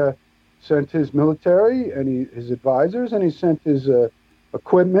he sent his military and his advisors, and he sent his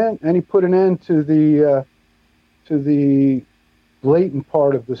equipment, and he put an end to the blatant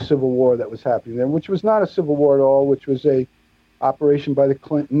part of the civil war that was happening there, which was not a civil war at all, which was a operation by the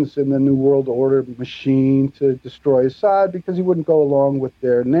Clintons and the New World Order machine to destroy Assad because he wouldn't go along with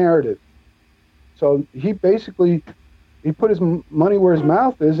their narrative. So he put his money where his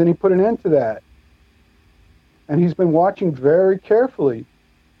mouth is, and he put an end to that. And he's been watching very carefully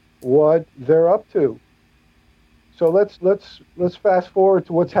what they're up to. So let's fast forward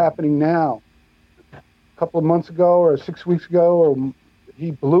to what's happening now. A couple of months ago, or 6 weeks ago,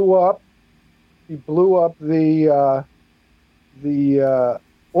 he blew up the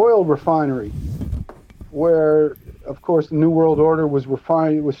oil refinery, where, of course, the New World Order was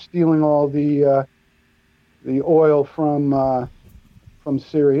stealing all the oil from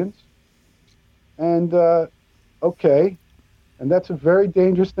Syrians. And okay, and that's a very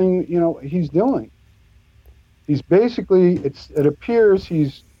dangerous thing, he's doing. He's basically, it appears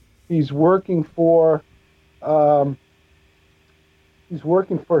he's working for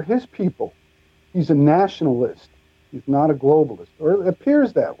his people. He's a nationalist. He's not a globalist, or it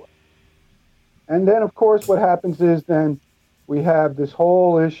appears that way. And then, of course, what happens is then we have this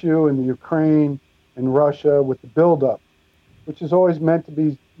whole issue in the Ukraine and Russia with the buildup, which is always meant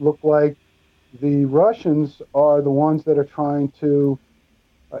to look like the Russians are the ones that are trying to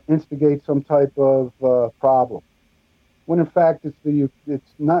instigate some type of problem. When in fact it's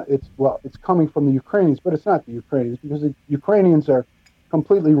coming from the Ukrainians, but it's not the Ukrainians, because the Ukrainians are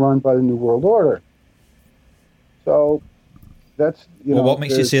completely run by the New World Order. So that's what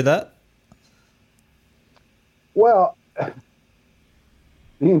makes you say that? Well,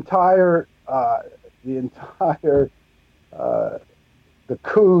 the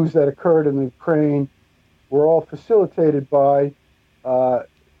coups that occurred in the Ukraine were all facilitated by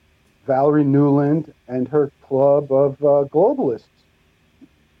Valerie Nuland and her club of globalists.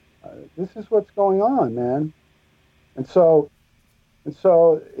 This is what's going on, man. And so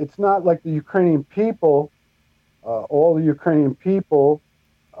it's not like the Ukrainian people, all the Ukrainian people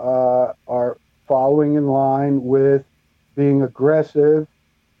are following in line with being aggressive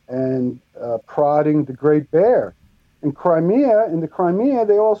and prodding the Great Bear. In the Crimea,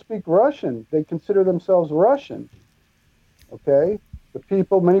 they all speak Russian. They consider themselves Russian. Okay?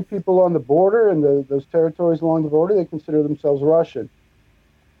 Many people on the border and those territories along the border, they consider themselves Russian.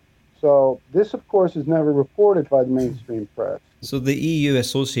 So this, of course, is never reported by the mainstream press. So the EU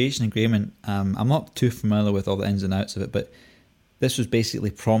Association Agreement, I'm not too familiar with all the ins and outs of it, but this was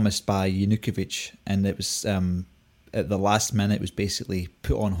basically promised by Yanukovych, and it was at the last minute it was basically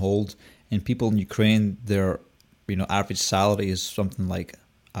put on hold. And people in Ukraine, their average salary is something like,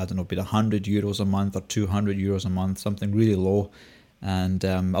 I don't know, about €100 a month or €200 a month, something really low. And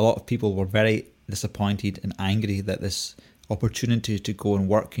a lot of people were very disappointed and angry that this opportunity to go and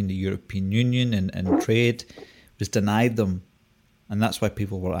work in the European Union and trade was denied them. And that's why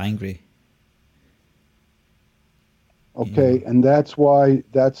people were angry. Okay, and that's why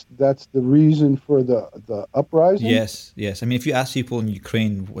that's the reason for the uprising? Yes. I mean, if you ask people in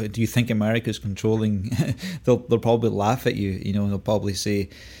Ukraine, do you think America's controlling? they'll probably laugh at you. They'll probably say,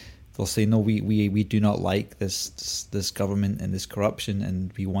 no, we do not like this government and this corruption,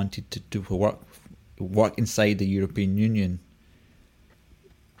 and we wanted to do work inside the European Union.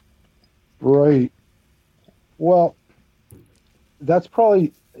 Right. Well, that's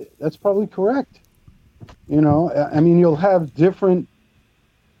probably correct. I mean, you'll have different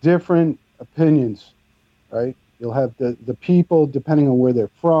opinions, right? You'll have the people, depending on where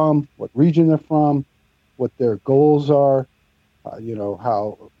they're from, what region they're from, what their goals are,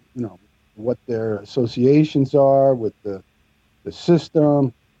 what their associations are with the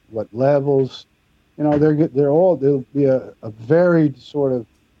system, what levels. There'll be a varied sort of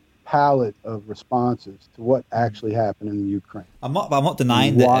palette of responses to what actually happened in the Ukraine. I'm not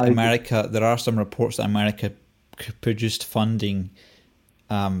denying that America. There are some reports that America produced funding.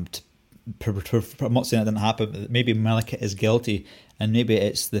 I'm not saying that didn't happen. But maybe America is guilty, and maybe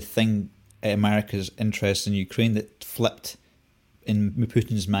it's the thing, America's interest in Ukraine, that flipped in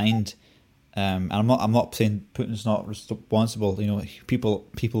Putin's mind. And I'm not saying Putin's not responsible.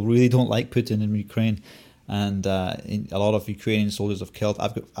 People really don't like Putin in Ukraine. And a lot of Ukrainian soldiers have killed.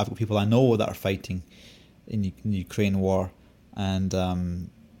 I've got people I know that are fighting in the Ukraine war, and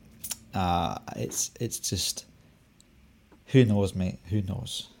it's just, who knows, mate? Who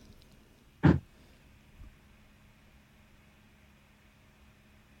knows?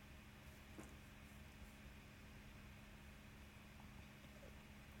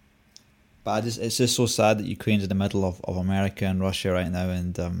 But it's just so sad that Ukraine's in the middle of America and Russia right now,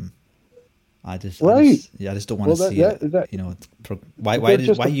 and I just don't want to see it. Why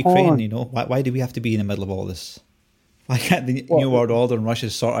Ukraine? Why do we have to be in the middle of all this? Why can't the New World Order and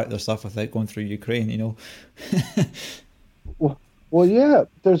Russia sort out their stuff without going through Ukraine? Well, yeah.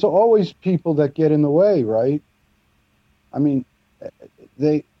 There's always people that get in the way, right? I mean,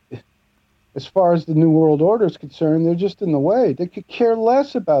 as far as the New World Order is concerned, they're just in the way. They could care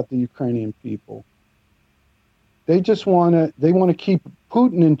less about the Ukrainian people. They just want to keep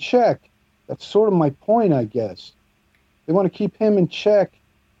Putin in check. That's sort of my point, I guess. They want to keep him in check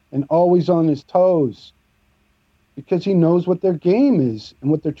and always on his toes because he knows what their game is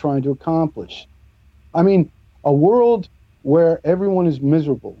and what they're trying to accomplish. I mean, a world where everyone is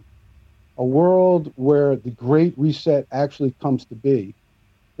miserable, a world where the Great Reset actually comes to be,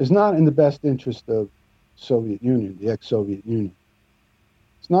 is not in the best interest of Soviet Union, the ex-Soviet Union.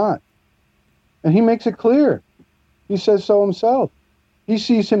 It's not. And he makes it clear. He says so himself. He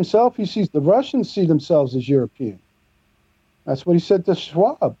sees the Russians see themselves as European. That's what he said to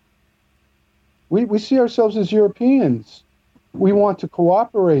Schwab. We see ourselves as Europeans. We want to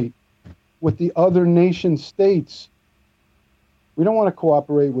cooperate with the other nation states. We don't want to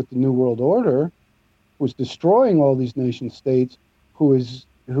cooperate with the New World Order, who's destroying all these nation states, who is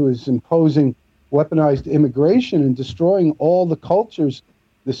imposing weaponized immigration and destroying all the cultures,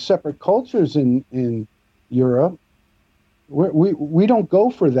 the separate cultures in Europe. We don't go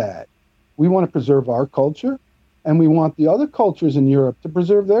for that. We want to preserve our culture, and we want the other cultures in Europe to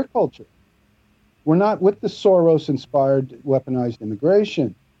preserve their culture. We're not with the Soros-inspired weaponized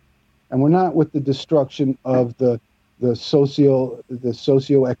immigration, and we're not with the destruction of the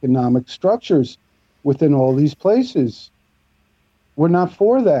socioeconomic structures within all these places. We're not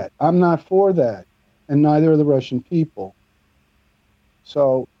for that. I'm not for that, and neither are the Russian people.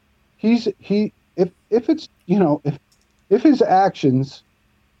 So, if his actions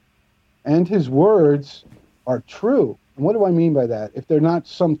and his words are true, and what do I mean by that? If they're not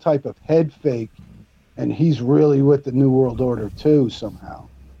some type of head fake, and he's really with the New World Order too somehow,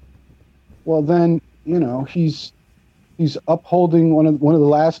 well then he's upholding one of the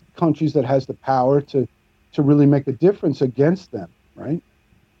last countries that has the power to really make a difference against them, right?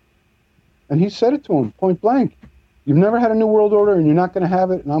 And he said it to him point blank. You've never had a New World Order, and you're not going to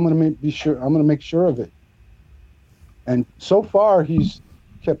have it, and I'm going to make sure of it. And so far, he's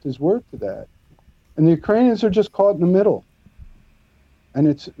kept his word to that. And the Ukrainians are just caught in the middle. And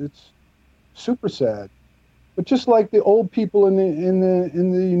it's super sad. But just like the old people in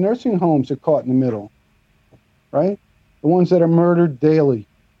the nursing homes are caught in the middle, right? The ones that are murdered daily.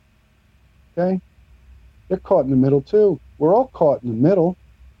 Okay? They're caught in the middle too. We're all caught in the middle,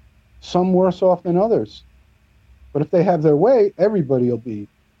 some worse off than others. But if they have their way, everybody will be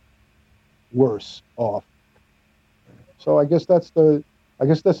worse off. So I guess that's the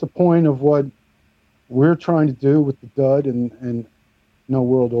point of what we're trying to do with the Dud and No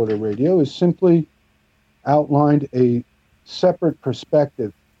World Order Radio is simply outlined a separate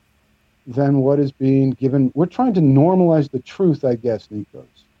perspective than what is being given. We're trying to normalize the truth, I guess, Nikos.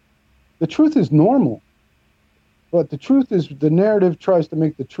 The truth is normal. But the truth is, the narrative tries to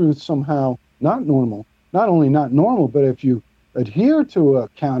make the truth somehow not normal. Not only not normal, but if you adhere to a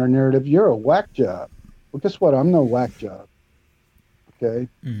counter narrative, you're a whack job. Well, guess what? I'm no whack job. Okay?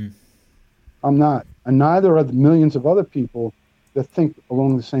 Mm-hmm. I'm not. And neither are the millions of other people that think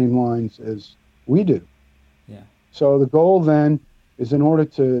along the same lines as we do. Yeah. So the goal then is, in order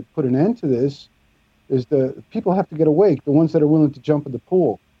to put an end to this, is the people have to get awake, the ones that are willing to jump in the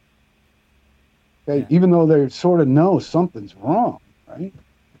pool. Okay? Yeah. Even though they sort of know something's wrong, right?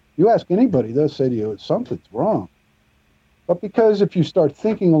 You ask anybody, they'll say to you, something's wrong. But because if you start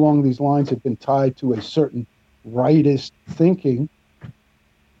thinking along these lines, have been tied to a certain rightist thinking,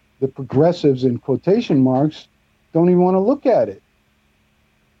 the progressives in quotation marks don't even want to look at it.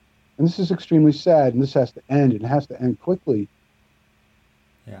 And this is extremely sad, and this has to end, and it has to end quickly.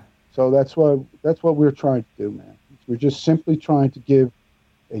 Yeah. So that's what we're trying to do, man. We're just simply trying to give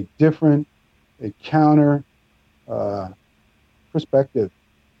a different, a counter perspective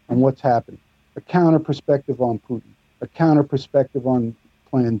on what's happening, a counter perspective on Putin, a counter perspective on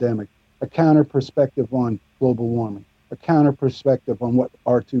pandemic, a counter perspective on global warming, a counter perspective on what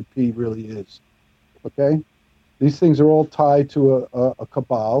R2P really is. Okay? These things are all tied to a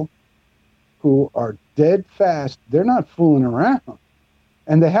cabal who are dead fast. They're not fooling around.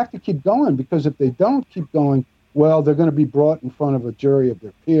 And they have to keep going, because if they don't keep going, well, they're going to be brought in front of a jury of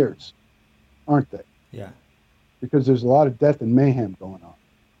their peers, aren't they? Yeah. Because there's a lot of death and mayhem going on.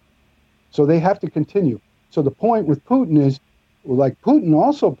 So they have to continue. So the point with Putin is, like Putin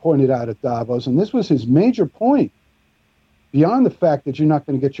also pointed out at Davos, and this was his major point, beyond the fact that you're not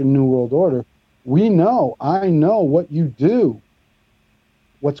going to get your New World Order, I know what you do,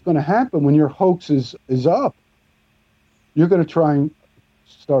 what's going to happen when your hoax is up. You're going to try and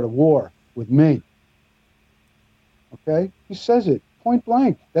start a war with me. Okay? He says it point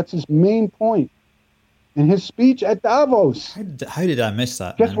blank. That's his main point in his speech at Davos. How did I miss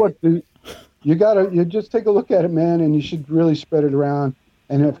that? Guess man? what, dude? You just take a look at it, man, and you should really spread it around.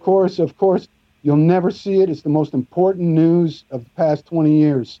 And of course, you'll never see it. It's the most important news of the past 20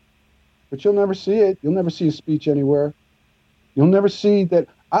 years. But you'll never see it. You'll never see a speech anywhere. You'll never see that.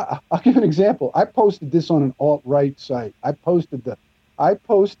 I'll give an example. I posted this on an alt-right site. I posted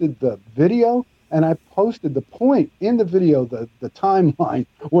the video, and I posted the point in the video, the timeline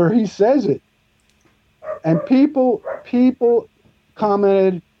where he says it. And people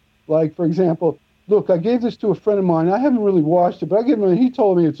commented, like, for example, look, I gave this to a friend of mine. I haven't really watched it, but he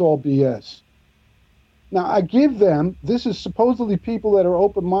told me it's all BS. Now, I give them, this is supposedly people that are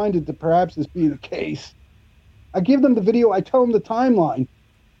open-minded to perhaps this be the case. I give them the video, I tell them the timeline,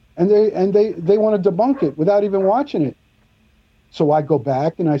 and they want to debunk it without even watching it. So I go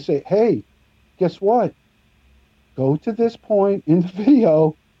back and I say, hey, guess what? Go to this point in the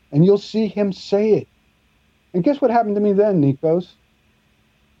video and you'll see him say it. And guess what happened to me then, Nikos?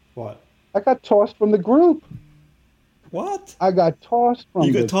 What? I got tossed from the group. What? I got tossed from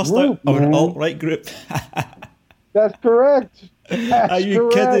the group. You got tossed out of an alt-right group? That's correct. Are you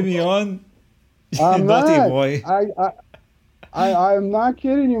kidding me on? I'm Naughty not. boy. I'm not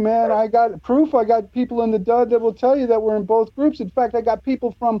kidding you, man. I got proof. I got people in the Dud that will tell you that we're in both groups. In fact, I got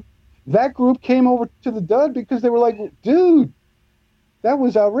people from that group came over to the Dud because they were like, dude, that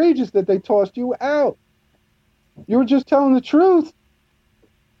was outrageous that they tossed you out. You were just telling the truth.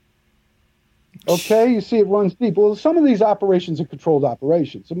 Okay, you see it runs deep. Well, some of these operations are controlled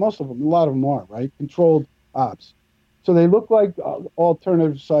operations. And most of them, a lot of them are, right? Controlled ops. So they look like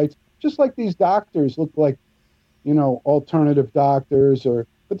alternative sites, just like these doctors look like, alternative doctors,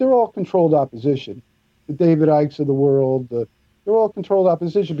 but they're all controlled opposition. The David Ikes of the world, they're all controlled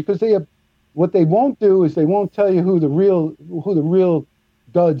opposition because they have, what they won't do is they won't tell you who the real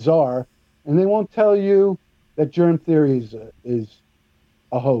duds are, and they won't tell you that germ theory is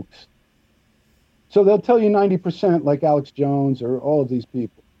a hoax. So they'll tell you 90%, like Alex Jones or all of these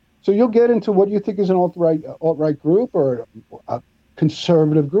people. So you'll get into what you think is an alt-right group or a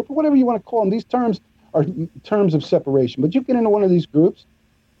conservative group or whatever you want to call them. These terms are terms of separation. But you get into one of these groups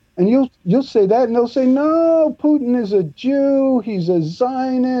And you'll say that, and they'll say, no, Putin is a Jew, he's a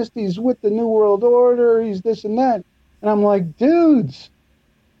Zionist, he's with the New World Order, he's this and that. And I'm like, dudes,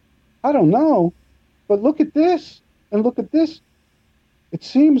 I don't know, but look at this, and look at this. It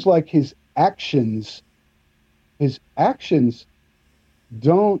seems like his actions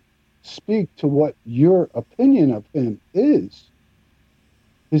don't speak to what your opinion of him is.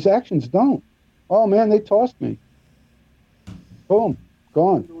 His actions don't. Oh man, they tossed me. Boom,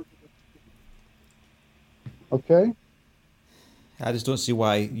 gone. Okay? I just don't see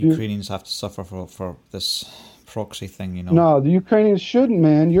why Ukrainians have to suffer for this proxy thing, you know. No, the Ukrainians shouldn't,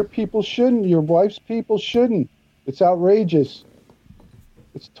 man. Your people shouldn't. Your wife's people shouldn't. It's outrageous.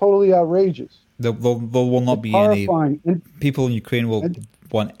 It's totally outrageous. There will not be horrifying. any people in Ukraine will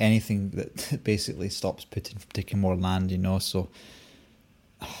want anything that basically stops Putin from taking more land, you know. So,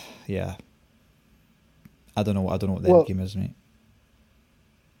 yeah, I don't know what the end game is, mate.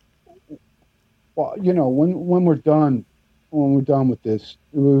 Well, you know, when we're done with this,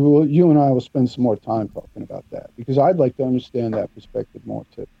 you and I will spend some more time talking about that, because I'd like to understand that perspective more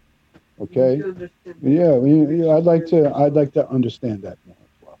too. Okay? Yeah, I'd like to understand that more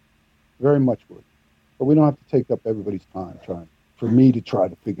as well. Very much would. But we don't have to take up everybody's time for me to try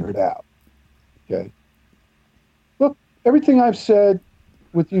to figure it out. Okay? Look, everything I've said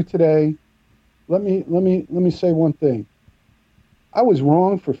with you today, let me say one thing. I was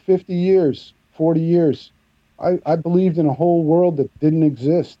wrong for 50 years, 40 years. I believed in a whole world that didn't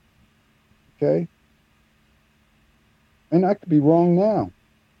exist. Okay? And I could be wrong now.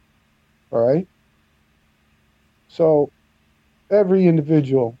 All right? So, every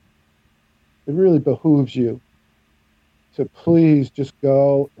individual, it really behooves you to please just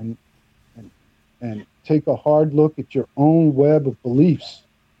go and take a hard look at your own web of beliefs.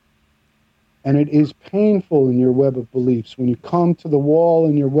 And it is painful in your web of beliefs when you come to the wall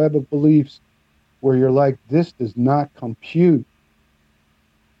in your web of beliefs where you're like, this does not compute.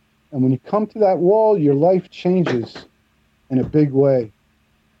 And when you come to that wall, your life changes in a big way.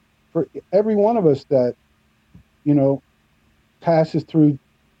 For every one of us that, you know, passes through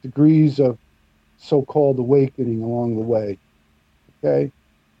degrees of so-called awakening along the way, okay?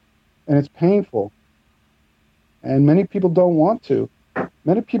 And it's painful. And many people don't want to.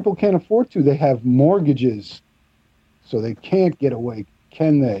 Many people can't afford to. They have mortgages, so they can't get awake,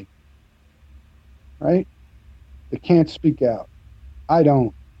 can they? Right? They can't speak out. I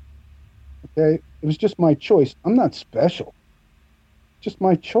don't. Okay? It was just my choice. I'm not special. Just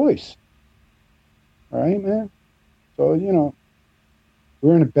my choice. All right, man? So, you know,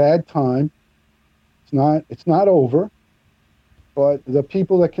 we're in a bad time. It's not over. But the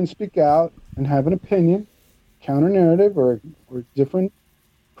people that can speak out and have an opinion, counter-narrative or different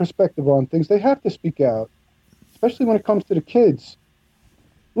perspective on things, they have to speak out, especially when it comes to the kids.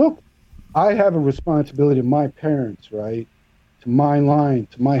 Look, I have a responsibility to my parents, right? To my line,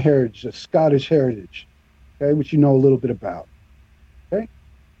 to my heritage, the Scottish heritage, okay, which you know a little bit about, okay?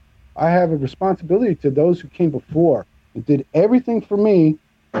 I have a responsibility to those who came before and did everything for me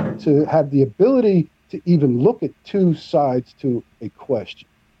to have the ability to even look at two sides to a question.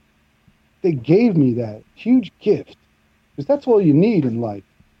 They gave me that huge gift, because that's all you need in life,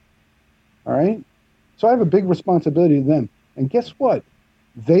 all right? So I have a big responsibility to them. And guess what?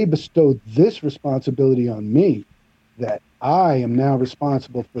 They bestowed this responsibility on me, that I am now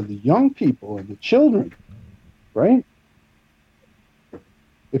responsible for the young people and the children, right?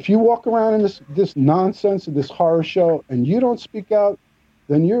 If you walk around in this nonsense of this horror show and you don't speak out,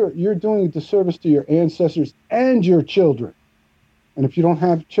 then you're doing a disservice to your ancestors and your children. And if you don't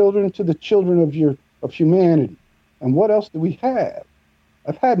have children, to the children of humanity. And what else do we have?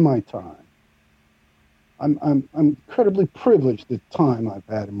 I've had my time. I'm incredibly privileged the time I've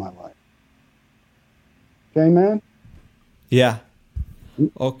had in my life. Okay, man? Yeah.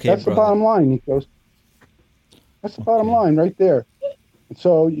 Okay, that's brother. The bottom line, Nikos. That's the bottom line right there. And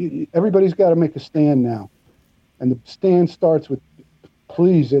so everybody's got to make a stand now. And the stand starts with,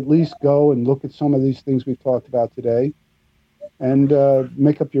 please at least go and look at some of these things we've talked about today and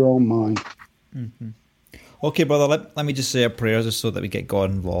make up your own mind. Mm-hmm. Okay, brother, let me just say a prayer just so that we get God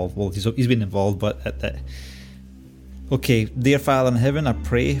involved. Well, he's been involved, but... Okay, dear Father in heaven, I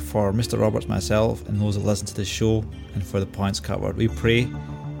pray for Mr. Roberts, myself, and those that listen to this show, and for the points covered. We pray,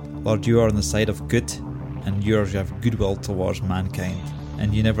 Lord, you are on the side of good, and you have goodwill towards mankind.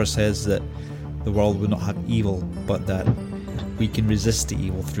 And you never says that the world will not have evil, but that we can resist the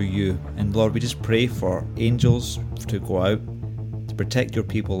evil through you. And Lord, we just pray for angels to go out to protect your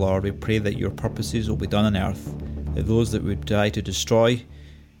people, Lord. We pray that your purposes will be done on earth, that those that would try to destroy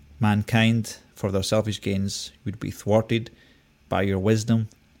mankind for their selfish gains would be thwarted by your wisdom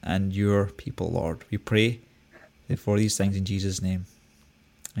and your people, Lord. We pray for these things in Jesus' name.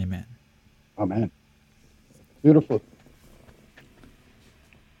 Amen. Amen. Beautiful.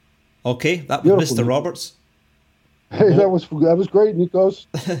 Okay, that was Beautiful, Mr. Nick. Roberts. Hey, that was great, Nikos.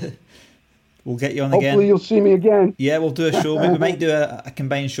 We'll get you on Hopefully again. you'll see me again. Yeah, we'll do a show. We might do a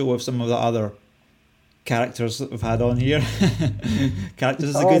combined show with some of the other characters that we've had on here. Characters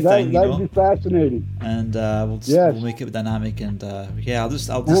is a good thing, That would be fascinating. And Yes. we'll make it dynamic. And I'll just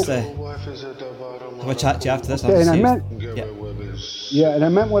have a chat to you after this. Okay, and I meant, yeah, and I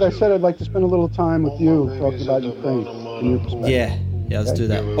meant what I said. I'd like to spend a little time with you, talking about your faith and your perspective. yeah, let's do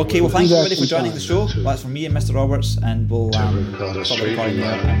that. Okay, well, thank you everybody for joining the show. That's from me and Mr. Roberts, and we'll stop recording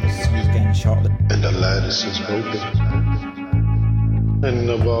there, and we'll see you again shortly. And the lattice is broken, and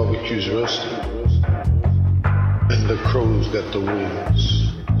the barbecue's roasted, and the crows got the wings.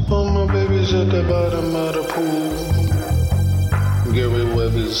 All my babies at the bottom of the pool. Gary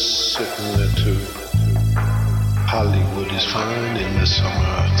Webb is sitting there too. Hollywood is fine in the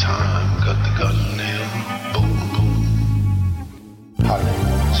summertime. Got the gun nail, boom boom.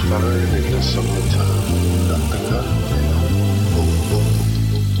 Hollywood is fine in the summertime. Got the gun nail, boom boom.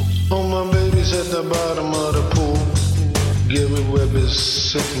 All my babies at the bottom of the pool. Gary Webb is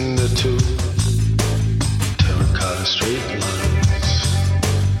sitting there too. Terracotta straight lines.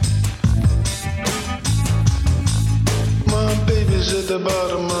 My baby's at the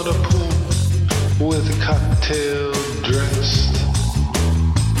bottom of the pool with a cocktail dressed.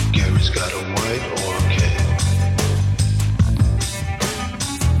 Gary's got a white orchid.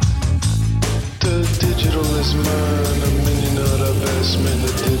 The digital is mine, a minion of the best man.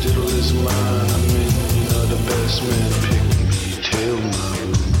 The digital is mine, a minion of the best man. Pick me, tail my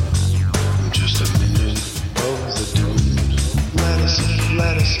room. I'm just a minion of the dunes.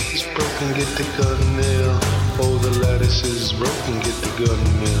 Lattice is broken, get the gun nail. Oh, the lattice is broken, get the gun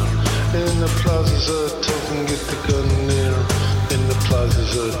nail. In the plaza's a token, get the gun nail. In the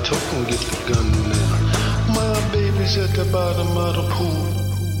plaza's a token, get the gun nail. My baby's at the bottom of the pool,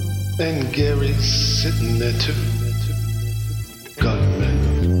 and Gary's sitting there too. Gunman,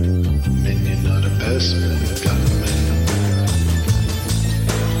 minion of the best man, gunman.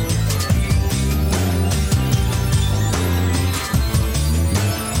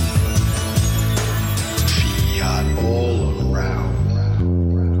 Fiat all around.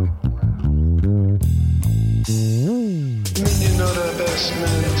 Minion of the best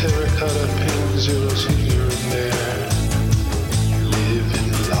man, terracotta pink, zeros here and there.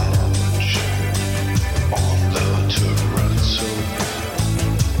 Living large on the terrazzo.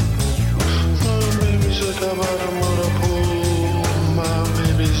 My baby's at the bottom of the pool. My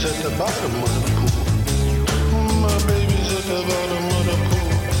baby's at the bottom of the pool. My baby's at the bottom of the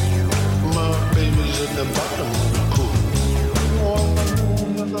pool. My baby's at the bottom of the pool. My baby's at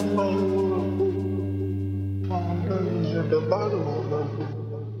the bottom of the pool. My baby's at the bottom of the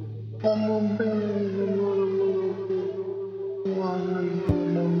pool. My baby's at the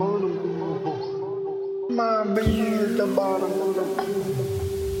My baby at the bottom of the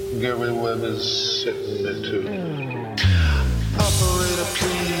pool. Gary Webb is sitting there too. Operator,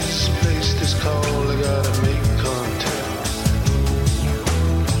 please place this call. I gotta make contact.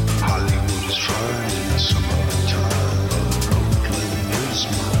 Hollywood is fine in the summertime, but Brooklyn is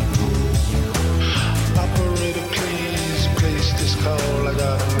my room. Operator, please place this call. I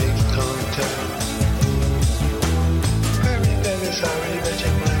gotta make contact. Very, very sorry that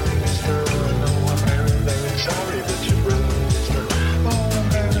your mind is done. I'm very, very sorry that your brother is done. Oh, I'm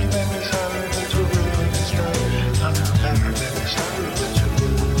very, very sorry that your brother is done. I'm very, very sorry that your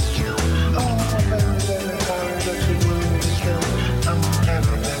brother is done. Oh, I'm very, very sorry that your brother is done. I'm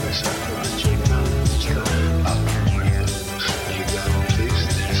very, very sorry that your brother is done. Operator, you gotta place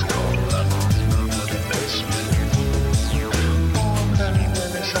this call. I'm not the best man. Oh, I'm very,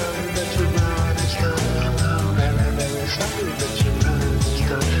 very sorry that your brother is done. I'm very, very sorry that your brother is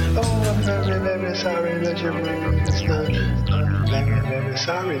done. Oh, I'm very, very sorry that your brother is done. I'm very, very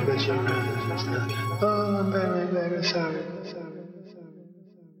sorry that your brother is done. Oh, I'm very, very sorry.